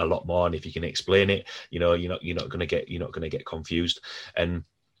it a lot more. And if you can explain it, you know, you're not going to get confused. And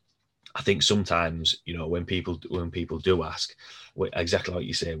I think sometimes, you know, when people do ask, exactly like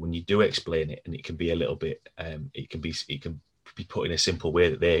you say, when you do explain it, and it can be a little bit, it can be put in a simple way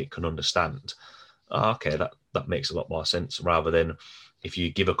that they can understand. Oh, okay, that makes a lot more sense, rather than if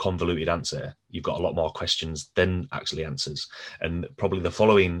you give a convoluted answer, you've got a lot more questions than actually answers. And probably the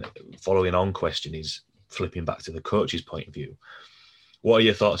following on question is flipping back to the coach's point of view. What are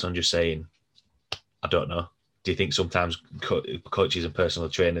your thoughts on just saying, I don't know? Do you think sometimes coaches and personal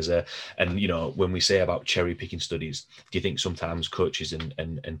trainers and you know, when we say about cherry picking studies, do you think sometimes coaches and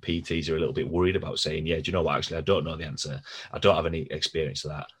PTs are a little bit worried about saying, yeah, do you know what, actually, I don't know the answer. I don't have any experience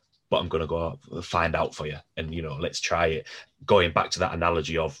of that, but I'm going to go find out for you. And, you know, let's try it. Going back to that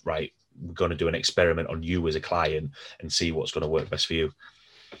analogy of, right, we're going to do an experiment on you as a client and see what's going to work best for you.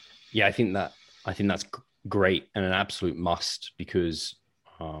 Yeah, I think that's great and an absolute must, because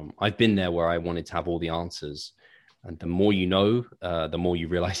I've been there where I wanted to have all the answers, and the more you know, the more you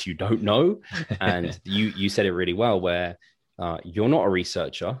realize you don't know. And you said it really well, where you're not a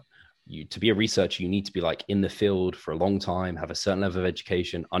researcher. To be a researcher, you need to be like in the field for a long time, have a certain level of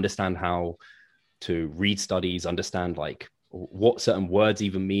education, understand how to read studies, understand like what certain words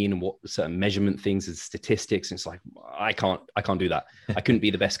even mean and what certain measurement things and statistics. And it's like, I can't do that. I couldn't be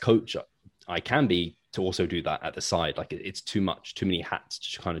the best coach. I can be to also do that at the side. Like, it's too many hats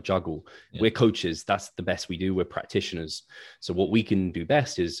to kind of juggle. Yeah. We're coaches. That's the best we do. We're practitioners. So what we can do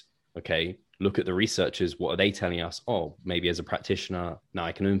best is, okay, look at the researchers. What are they telling us? Oh, maybe as a practitioner, now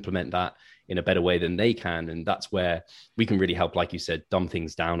I can implement that in a better way than they can. And that's where we can really help, like you said, dumb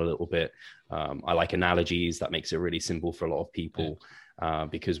things down a little bit. I like analogies. That makes it really simple for a lot of people. Yeah.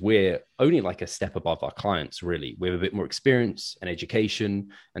 Because we're only like a step above our clients, really. We have a bit more experience and education,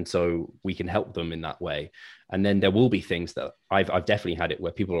 and so we can help them in that way. And then there will be things that I've definitely had it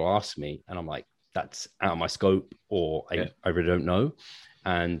where people will ask me, and I'm like, that's out of my scope, or I really don't know.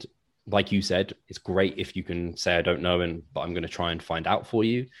 And like you said, it's great if you can say, I don't know, but I'm going to try and find out for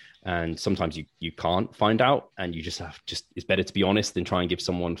you. And sometimes you can't find out, and you it's better to be honest than try and give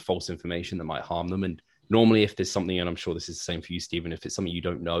someone false information that might harm them. And normally, if there's something, and I'm sure this is the same for you, Stephen, if it's something you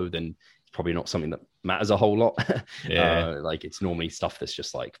don't know, then it's probably not something that matters a whole lot. Yeah. Like, it's normally stuff that's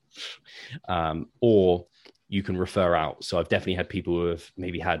just like, or you can refer out. So I've definitely had people who have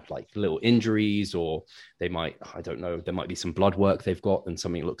maybe had like little injuries, or they might, I don't know, there might be some blood work they've got and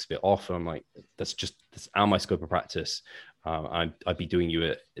something looks a bit off. And I'm like, that's out of my scope of practice. I'd be doing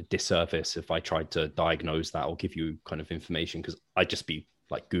you a disservice if I tried to diagnose that or give you kind of information, because I'd just be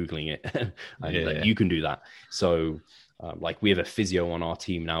like Googling it. And like, you can do that. So like, we have a physio on our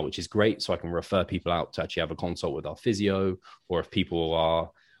team now, which is great. So I can refer people out to actually have a consult with our physio. Or if people are,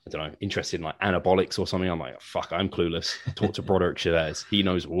 I don't know, interested in like anabolics or something, I'm like, fuck, I'm clueless. Talk to Broderick Chavez. He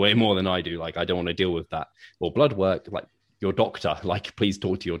knows way more than I do. Like, I don't want to deal with that. Or blood work, like your doctor, like, please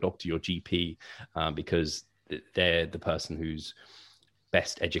talk to your doctor, your GP, because they're the person who's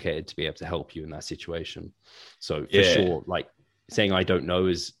best educated to be able to help you in that situation. So for sure, like, saying I don't know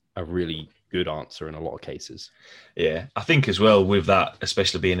is a really good answer in a lot of cases. Yeah, I think as well with that,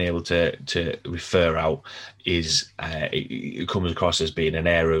 especially being able to refer out, is it comes across as being an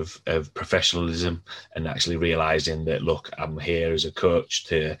air of professionalism, and actually realizing that, look, I'm here as a coach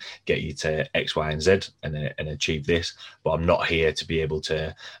to get you to X, Y, and Z and achieve this, but I'm not here to be able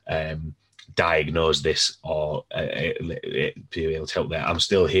to diagnose this or be able to help there. I'm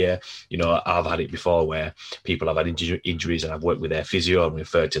still here. You know, I've had it before where people have had injuries and I've worked with their physio and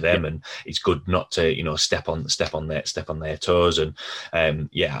referred to them, and it's good not to, you know, step on their toes. And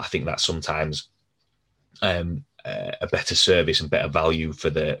I think that's sometimes a better service and better value for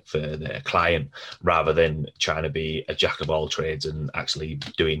the client, rather than trying to be a jack of all trades and actually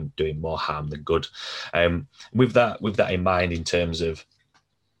doing more harm than good. With that in mind, in terms of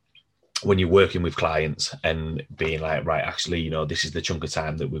when you're working with clients and being like, right, actually, you know, this is the chunk of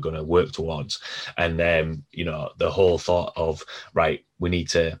time that we're going to work towards. And you know, the whole thought of, right, we need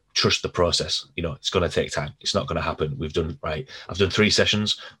to trust the process. You know, it's going to take time. It's not going to happen. I've done 3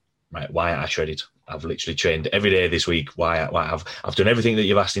 sessions. Right, why aren't I shredded? I've literally trained every day this week. Why I've done everything that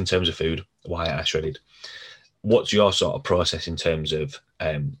you've asked in terms of food. Why aren't I shredded? What's your sort of process in terms of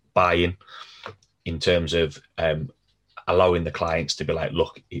buy-in, in terms of allowing the clients to be like,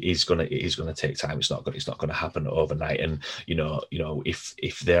 look, it is going to take time. It's not going to happen overnight. And you know,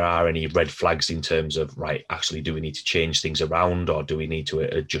 if there are any red flags in terms of, right, actually, do we need to change things around, or do we need to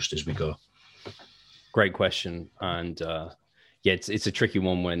adjust as we go? Great question. And it's a tricky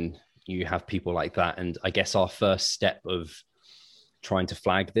one when you have people like that. And I guess our first step of trying to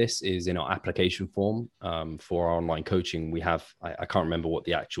flag this is in our application form for our online coaching. We have, I can't remember what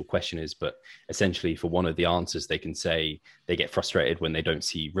the actual question is, but essentially for one of the answers, they can say they get frustrated when they don't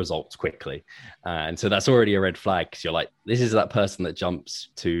see results quickly. And so that's already a red flag, because you're like, this is that person that jumps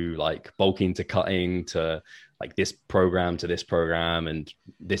to like bulking to cutting to like this program to this program and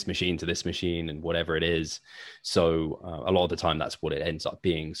this machine to this machine and whatever it is. So a lot of the time that's what it ends up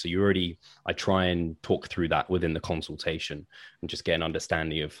being. So I try and talk through that within the consultation and just get an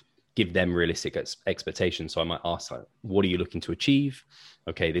understanding of, give them realistic expectations. So I might ask, like, what are you looking to achieve?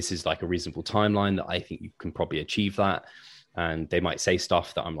 Okay, this is like a reasonable timeline that I think you can probably achieve that. And they might say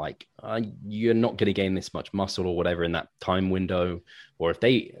stuff that I'm like, you're not going to gain this much muscle or whatever in that time window. Or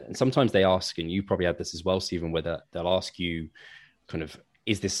and sometimes they ask, and you probably had this as well, Stephen, whether they'll ask you kind of,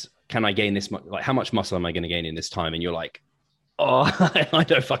 can I gain this much? Like, how much muscle am I going to gain in this time? And you're like, oh, I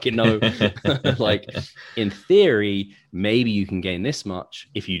don't fucking know. Like, in theory, maybe you can gain this much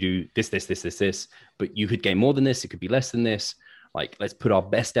if you do this, but you could gain more than this. It could be less than this. Like, let's put our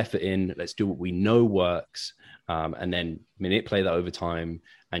best effort in. Let's do what we know works. And then manipulate that over time,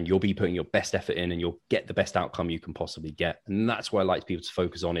 and you'll be putting your best effort in and you'll get the best outcome you can possibly get. And that's what I like people to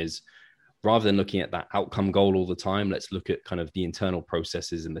focus on, is rather than looking at that outcome goal all the time, let's look at kind of the internal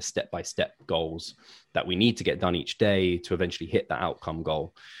processes and the step-by-step goals that we need to get done each day to eventually hit that outcome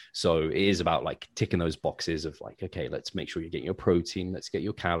goal. So it is about like ticking those boxes of like, okay, let's make sure you're getting your protein, let's get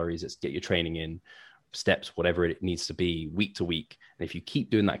your calories, let's get your training in, steps, whatever it needs to be, week to week. And if you keep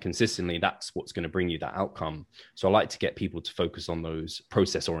doing that consistently, that's what's going to bring you that outcome. So I like to get people to focus on those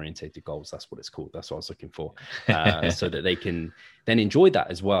process orientated goals. That's what it's called. That's what I was looking for. So that they can then enjoy that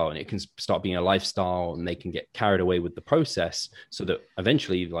as well. And it can start being a lifestyle, and they can get carried away with the process, so that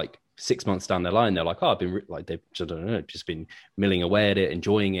eventually, like 6 months down the line, they're like, oh, I've been like, they've just been milling away at it,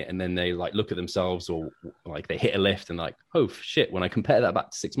 enjoying it. And then they like look at themselves, or like they hit a lift and like, oh shit, when I compare that back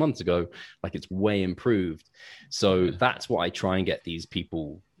to 6 months ago, like it's way improved. So that's what I try and get these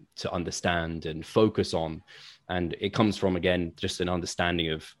people to understand and focus on. And it comes from, again, just an understanding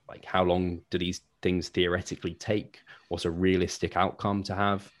of like, how long do these things theoretically take? What's a realistic outcome to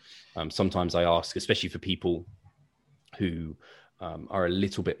have? Sometimes I ask, especially for people who are a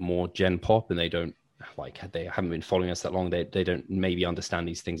little bit more gen pop and they haven't been following us that long. They don't maybe understand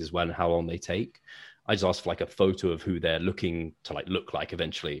these things as well and how long they take. I just ask for like a photo of who they're looking to like look like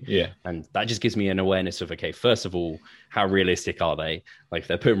eventually. Yeah. And that just gives me an awareness of, okay, first of all, how realistic are they? Like if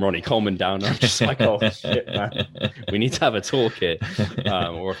they're putting Ronnie Coleman down, I'm just like, oh shit, man, we need to have a talk here.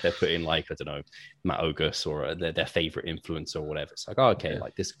 Or if they're putting like, I don't know, Matt Ogus or their favorite influencer or whatever. It's like, oh, okay,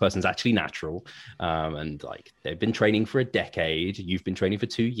 like this person's actually natural. And like they've been training for a decade. You've been training for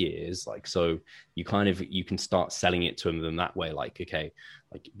 2 years. Like, so you can start selling it to them that way. Like, okay,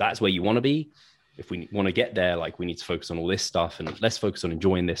 like that's where you want to be. If we want to get there, like we need to focus on all this stuff, and let's focus on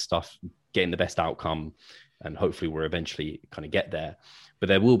enjoying this stuff, getting the best outcome, and hopefully we'll eventually kind of get there. But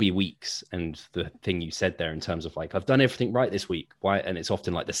there will be weeks, and the thing you said there in terms of like, I've done everything right this week. Why? And it's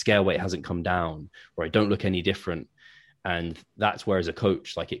often like the scale weight hasn't come down, or I don't look any different. And that's where as a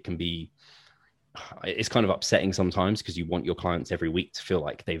coach, like it's kind of upsetting sometimes, because you want your clients every week to feel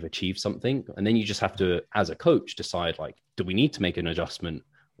like they've achieved something. And then you just have to, as a coach, decide like, do we need to make an adjustment?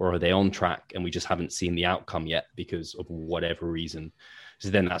 Or are they on track and we just haven't seen the outcome yet because of whatever reason?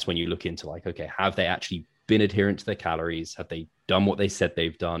 So then that's when you look into like, okay, have they actually been adherent to their calories? Have they done what they said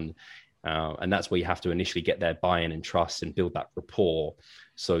they've done? And that's where you have to initially get their buy-in and trust and build that rapport,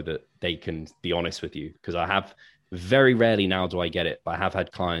 so that they can be honest with you. Because I have very rarely now do I get it, but I have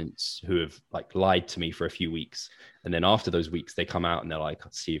had clients who have like lied to me for a few weeks. And then after those weeks, they come out and they're like,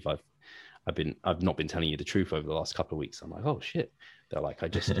 Steve, I've not been telling you the truth over the last couple of weeks. I'm like, oh shit. They're like, I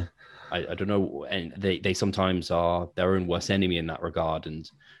don't know. And they sometimes are their own worst enemy in that regard. And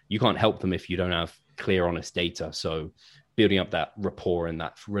you can't help them if you don't have clear, honest data. So building up that rapport and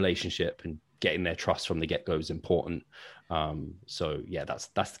that relationship and getting their trust from the get-go is important. So yeah,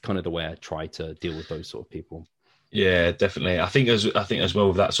 that's kind of the way I try to deal with those sort of people. Yeah, definitely. I think as well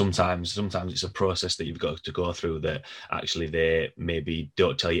with that, sometimes it's a process that you've got to go through that actually they maybe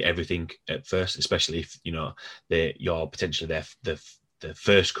don't tell you everything at first, especially if you're potentially the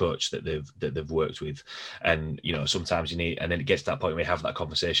first coach that they've worked with, and sometimes you need, and then it gets to that point where you have that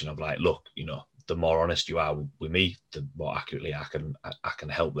conversation of like, look, the more honest you are with me, the more accurately I can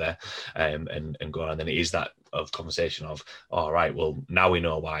help there, and go on. And then it is that of conversation of, all right, well, now we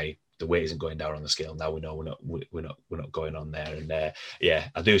know why the weight isn't going down on the scale. Now we know we're not going on there. And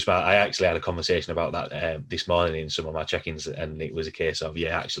I actually had a conversation about that this morning in some of my check-ins, and it was a case of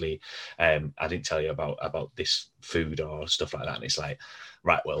I didn't tell you about this food or stuff like that. And it's like,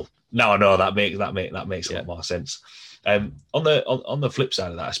 right, well, now I know that makes a lot more sense. On the flip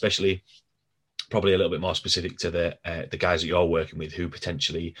side of that, especially probably a little bit more specific to the guys that you're working with who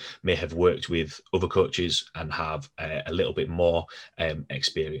potentially may have worked with other coaches and have a little bit more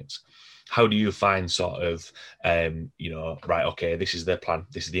experience. How do you find sort of, right, okay, this is the plan,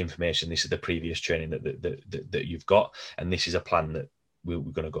 this is the information, this is the previous training that you've got, and this is a plan that we're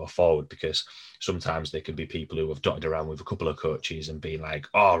going to go forward? Because sometimes there can be people who have dotted around with a couple of coaches and been like,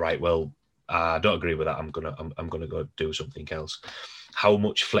 all right, well, I don't agree with that. I'm gonna go do something else. How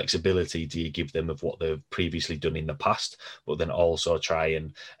much flexibility do you give them of what they've previously done in the past, but then also try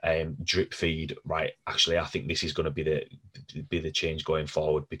and drip feed, right, actually, I think this is going to be the change going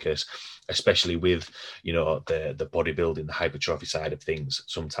forward? Because especially with, the bodybuilding, the hypertrophy side of things,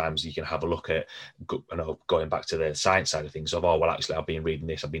 sometimes you can have a look at, going back to the science side of things of, oh, well, actually, I've been reading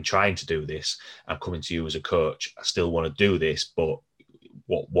this, I've been trying to do this, I'm coming to you as a coach, I still want to do this, but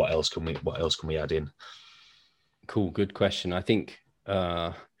what else can we add in? Cool. Good question. I think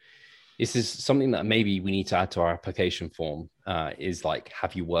this is something that maybe we need to add to our application form, is like,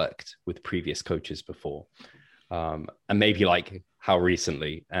 have you worked with previous coaches before? And maybe like how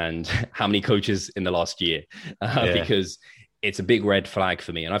recently and how many coaches in the last year, because it's a big red flag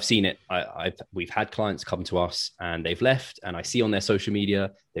for me. And I've seen it. We've had clients come to us and they've left, and I see on their social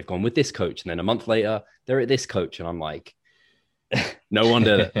media, they've gone with this coach. And then a month later, they're at this coach. And I'm like, no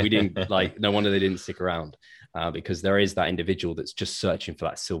wonder they didn't stick around, because there is that individual that's just searching for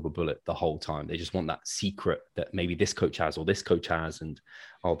that silver bullet the whole time. They just want that secret that maybe this coach has or this coach has, and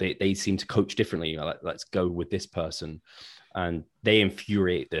they seem to coach differently. Let's go with this person, and they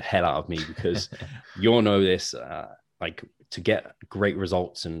infuriate the hell out of me, because you'll know this. Like, to get great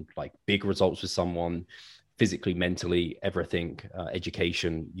results and like big results with someone, physically, mentally, everything,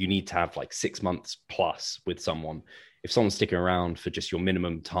 education, you need to have like 6 months plus with someone. If someone's sticking around for just your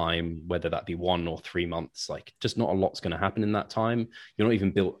minimum time, whether that be 1 or 3 months, like just not a lot's going to happen in that time. You're not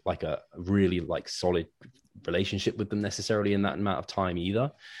even built like a really like solid relationship with them necessarily in that amount of time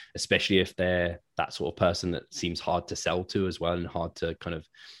either, especially if they're that sort of person that seems hard to sell to as well and hard to kind of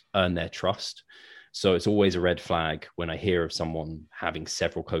earn their trust. So it's always a red flag when I hear of someone having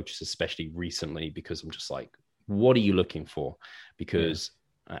several coaches, especially recently, because I'm just like, what are you looking for? Because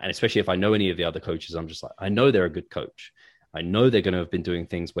and especially if I know any of the other coaches, I'm just like, I know they're a good coach. I know they're going to have been doing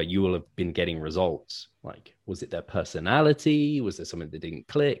things where you will have been getting results. Like, was it their personality? Was there something that didn't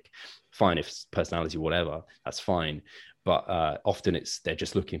click? Fine, if it's personality, whatever, that's fine. But often they're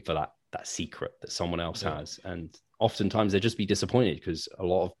just looking for that secret that someone else has. And oftentimes they'll just be disappointed, because a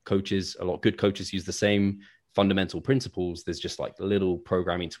lot of good coaches use the same fundamental principles. There's just like little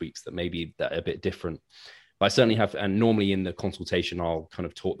programming tweaks that maybe that are a bit different. But I certainly have, and normally in the consultation, I'll kind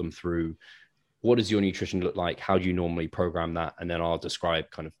of talk them through, what does your nutrition look like? How do you normally program that? And then I'll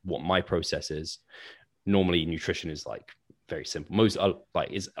describe kind of what my process is. Normally nutrition is like very simple.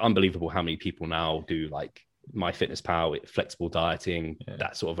 It's unbelievable how many people now do like MyFitnessPal, flexible dieting,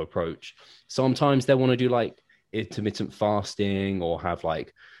 that sort of approach. Sometimes they want to do like intermittent fasting or have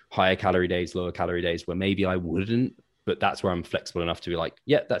like higher calorie days, lower calorie days, where maybe I wouldn't. But that's where I'm flexible enough to be like,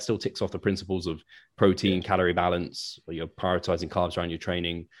 yeah, that still ticks off the principles of protein, calorie balance, or you're prioritizing carbs around your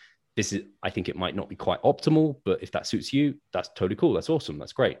training. I think it might not be quite optimal, but if that suits you, that's totally cool. That's awesome.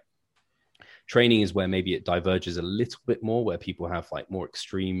 That's great. Training is where maybe it diverges a little bit more, where people have like more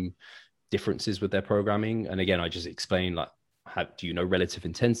extreme differences with their programming. And again, I just explain like, do you know relative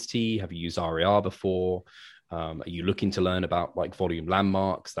intensity? Have you used RAR before? Are you looking to learn about like volume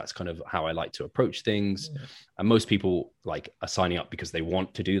landmarks? That's kind of how I like to approach things. Yeah. And most people like are signing up because they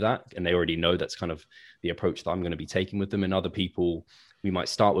want to do that, and they already know that's kind of the approach that I'm going to be taking with them. And other people, we might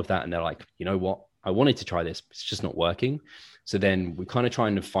start with that and they're like, you know what, I wanted to try this, but it's just not working. So then we're kind of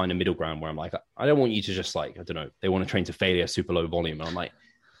trying to find a middle ground where I'm like, I don't want you to just like, I don't know, they want to train to failure, super low volume. And I'm like,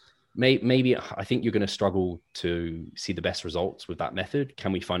 maybe I think you're going to struggle to see the best results with that method.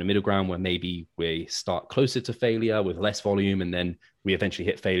 Can we find a middle ground where maybe we start closer to failure with less volume, and then we eventually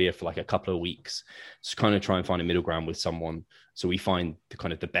hit failure for like a couple of weeks? Just kind of try and find a middle ground with someone, so we find the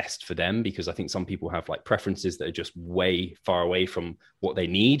kind of the best for them, because I think some people have like preferences that are just way far away from what they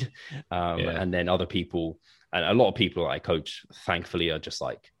need. And then other people, and a lot of people I coach, thankfully, are just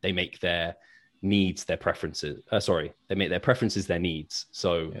like, they make their needs their preferences. They make their preferences their needs.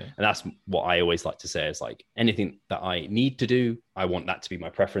 So, and that's what I always like to say is like, anything that I need to do, I want that to be my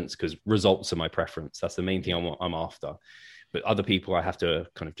preference, because results are my preference. That's the main thing I'm after. But other people, I have to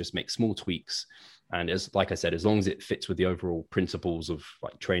kind of just make small tweaks. And as, like I said, as long as it fits with the overall principles of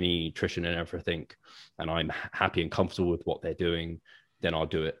like training, nutrition and everything, and I'm happy and comfortable with what they're doing, then I'll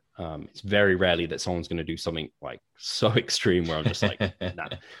do it. It's very rarely that someone's going to do something like so extreme where I'm just like, nah.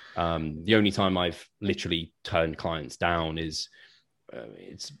 The only time I've literally turned clients down is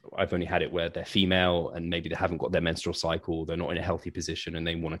I've only had it where they're female and maybe they haven't got their menstrual cycle, they're not in a healthy position and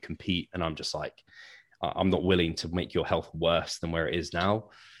they want to compete. And I'm just like, I'm not willing to make your health worse than where it is now.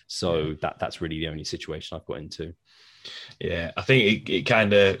 So that's really the only situation I've got into. Yeah, I think it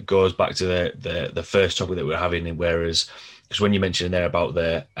kind of goes back to the first topic that we're having, whereas because when you mentioned there about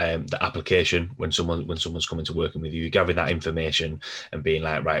the application, when someone's coming to working with you, gathering that information and being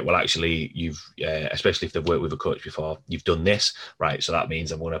like, right, well, actually, you've especially if they've worked with a coach before, you've done this, right? So that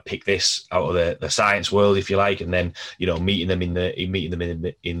means I'm going to pick this out of the science world, if you like, and then meeting them in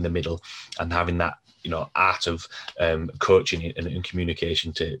the middle and having that art of coaching and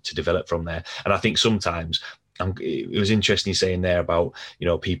communication to develop from there. And I think sometimes it was interesting saying there about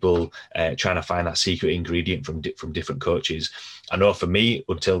people trying to find that secret ingredient from different coaches. I know for me,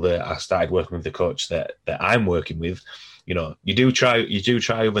 until I started working with the coach that I'm working with, you do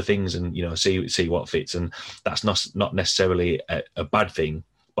try other things and see what fits, and that's not necessarily a bad thing.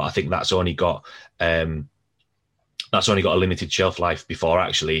 But I think that's only got a limited shelf life before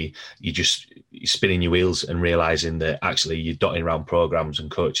actually you're spinning your wheels and realizing that actually you're dotting around programs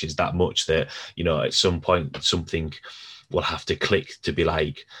and coaches that much that, at some point something will have to click to be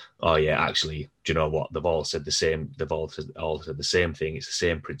like, oh yeah, actually, do you know what? They've all said the same. They've all said the same thing. It's the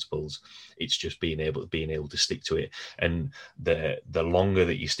same principles. It's just being able to stick to it. And the longer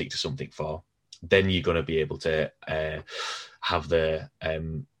that you stick to something for, then you're going to be able to have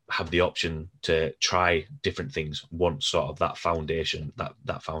the option to try different things once sort of that foundation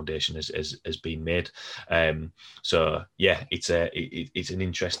has been made. So yeah, it's an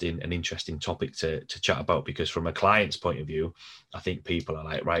interesting topic to chat about, because from a client's point of view, I think people are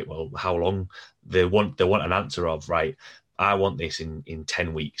like, right, well, how long they want an answer of, right, I want this in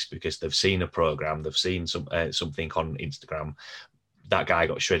 10 weeks because they've seen a program, they've seen something on Instagram. That guy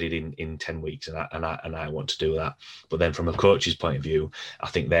got shredded in 10 weeks and I want to do that. But then from a coach's point of view, I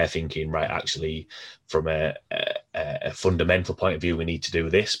think they're thinking, right, actually from a fundamental point of view, we need to do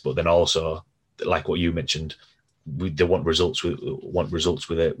this. But then also, like what you mentioned, they want results with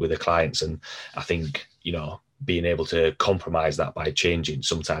the clients. And I think, being able to compromise that by changing,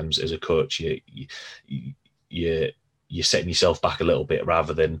 sometimes as a coach, you're setting yourself back a little bit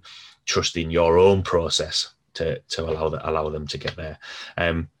rather than trusting your own process to allow them to get there.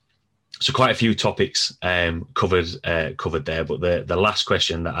 So quite a few topics covered there, but the last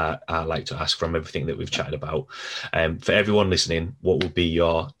question that I like to ask from everything that we've chatted about, for everyone listening, what would be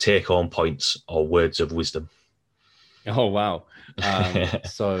your take-home points or words of wisdom? Oh wow.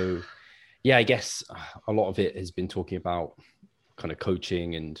 So yeah, I guess a lot of it has been talking about kind of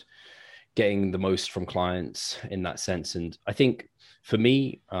coaching and getting the most from clients in that sense. And I think for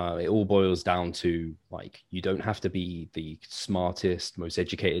me, it all boils down to, like, you don't have to be the smartest, most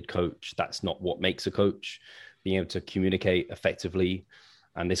educated coach. That's not what makes a coach. Being able to communicate effectively,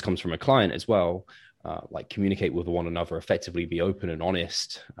 and this comes from a client as well, like communicate with one another effectively, be open and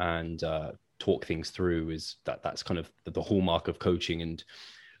honest, and talk things through, that's kind of the hallmark of coaching. And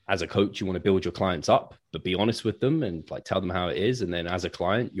as a coach, you want to build your clients up, but be honest with them and like tell them how it is. And then as a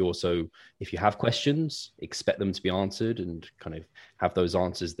client, you also, if you have questions, expect them to be answered and kind of have those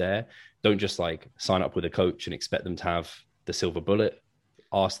answers there. Don't just like sign up with a coach and expect them to have the silver bullet.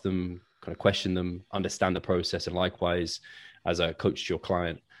 Ask them, kind of question them, understand the process. And likewise, as a coach to your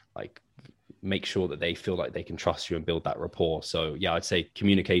client, like make sure that they feel like they can trust you and build that rapport. So yeah, I'd say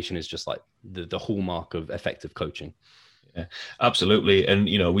communication is just like the hallmark of effective coaching. Yeah, absolutely. And,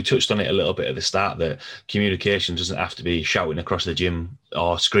 we touched on it a little bit at the start that communication doesn't have to be shouting across the gym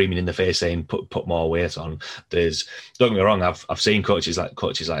or screaming in the face saying put more weight on. Don't get me wrong, I've seen coaches like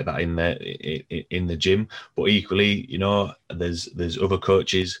that in the gym, but equally, there's other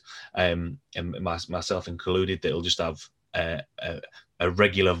coaches, and myself included, that'll just have a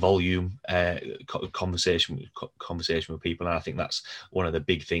regular volume conversation with people. And I think that's one of the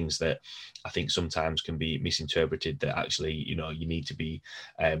big things that I think sometimes can be misinterpreted, that actually, you need to be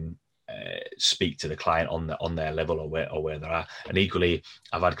speak to the client on their level or where they're at. And equally,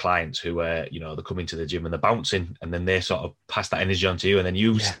 I've had clients who they come into the gym and they're bouncing, and then they sort of pass that energy on to you, and then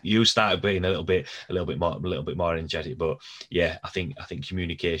you started being a little bit more energetic. But yeah, I think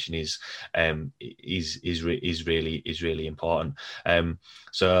communication is really important.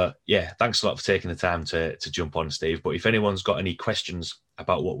 So yeah, thanks a lot for taking the time to jump on, Steve. But if anyone's got any questions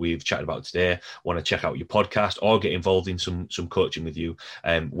about what we've chatted about today, want to check out your podcast or get involved in some coaching with you,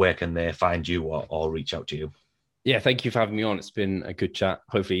 where can they find you or reach out to you? Yeah, thank you for having me on. It's been a good chat.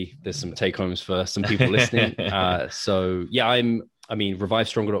 Hopefully there's some take homes for some people listening. So yeah,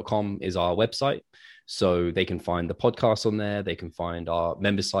 revivestronger.com is our website. So they can find the podcast on there. They can find our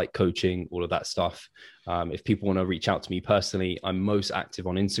member site, coaching, all of that stuff. If people want to reach out to me personally, I'm most active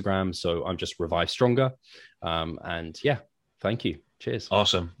on Instagram. So I'm just Revive Stronger. And yeah, thank you. Cheers.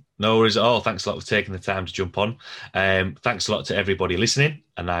 Awesome. No worries at all. Thanks a lot for taking the time to jump on. Thanks a lot to everybody listening,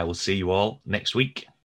 and I will see you all next week.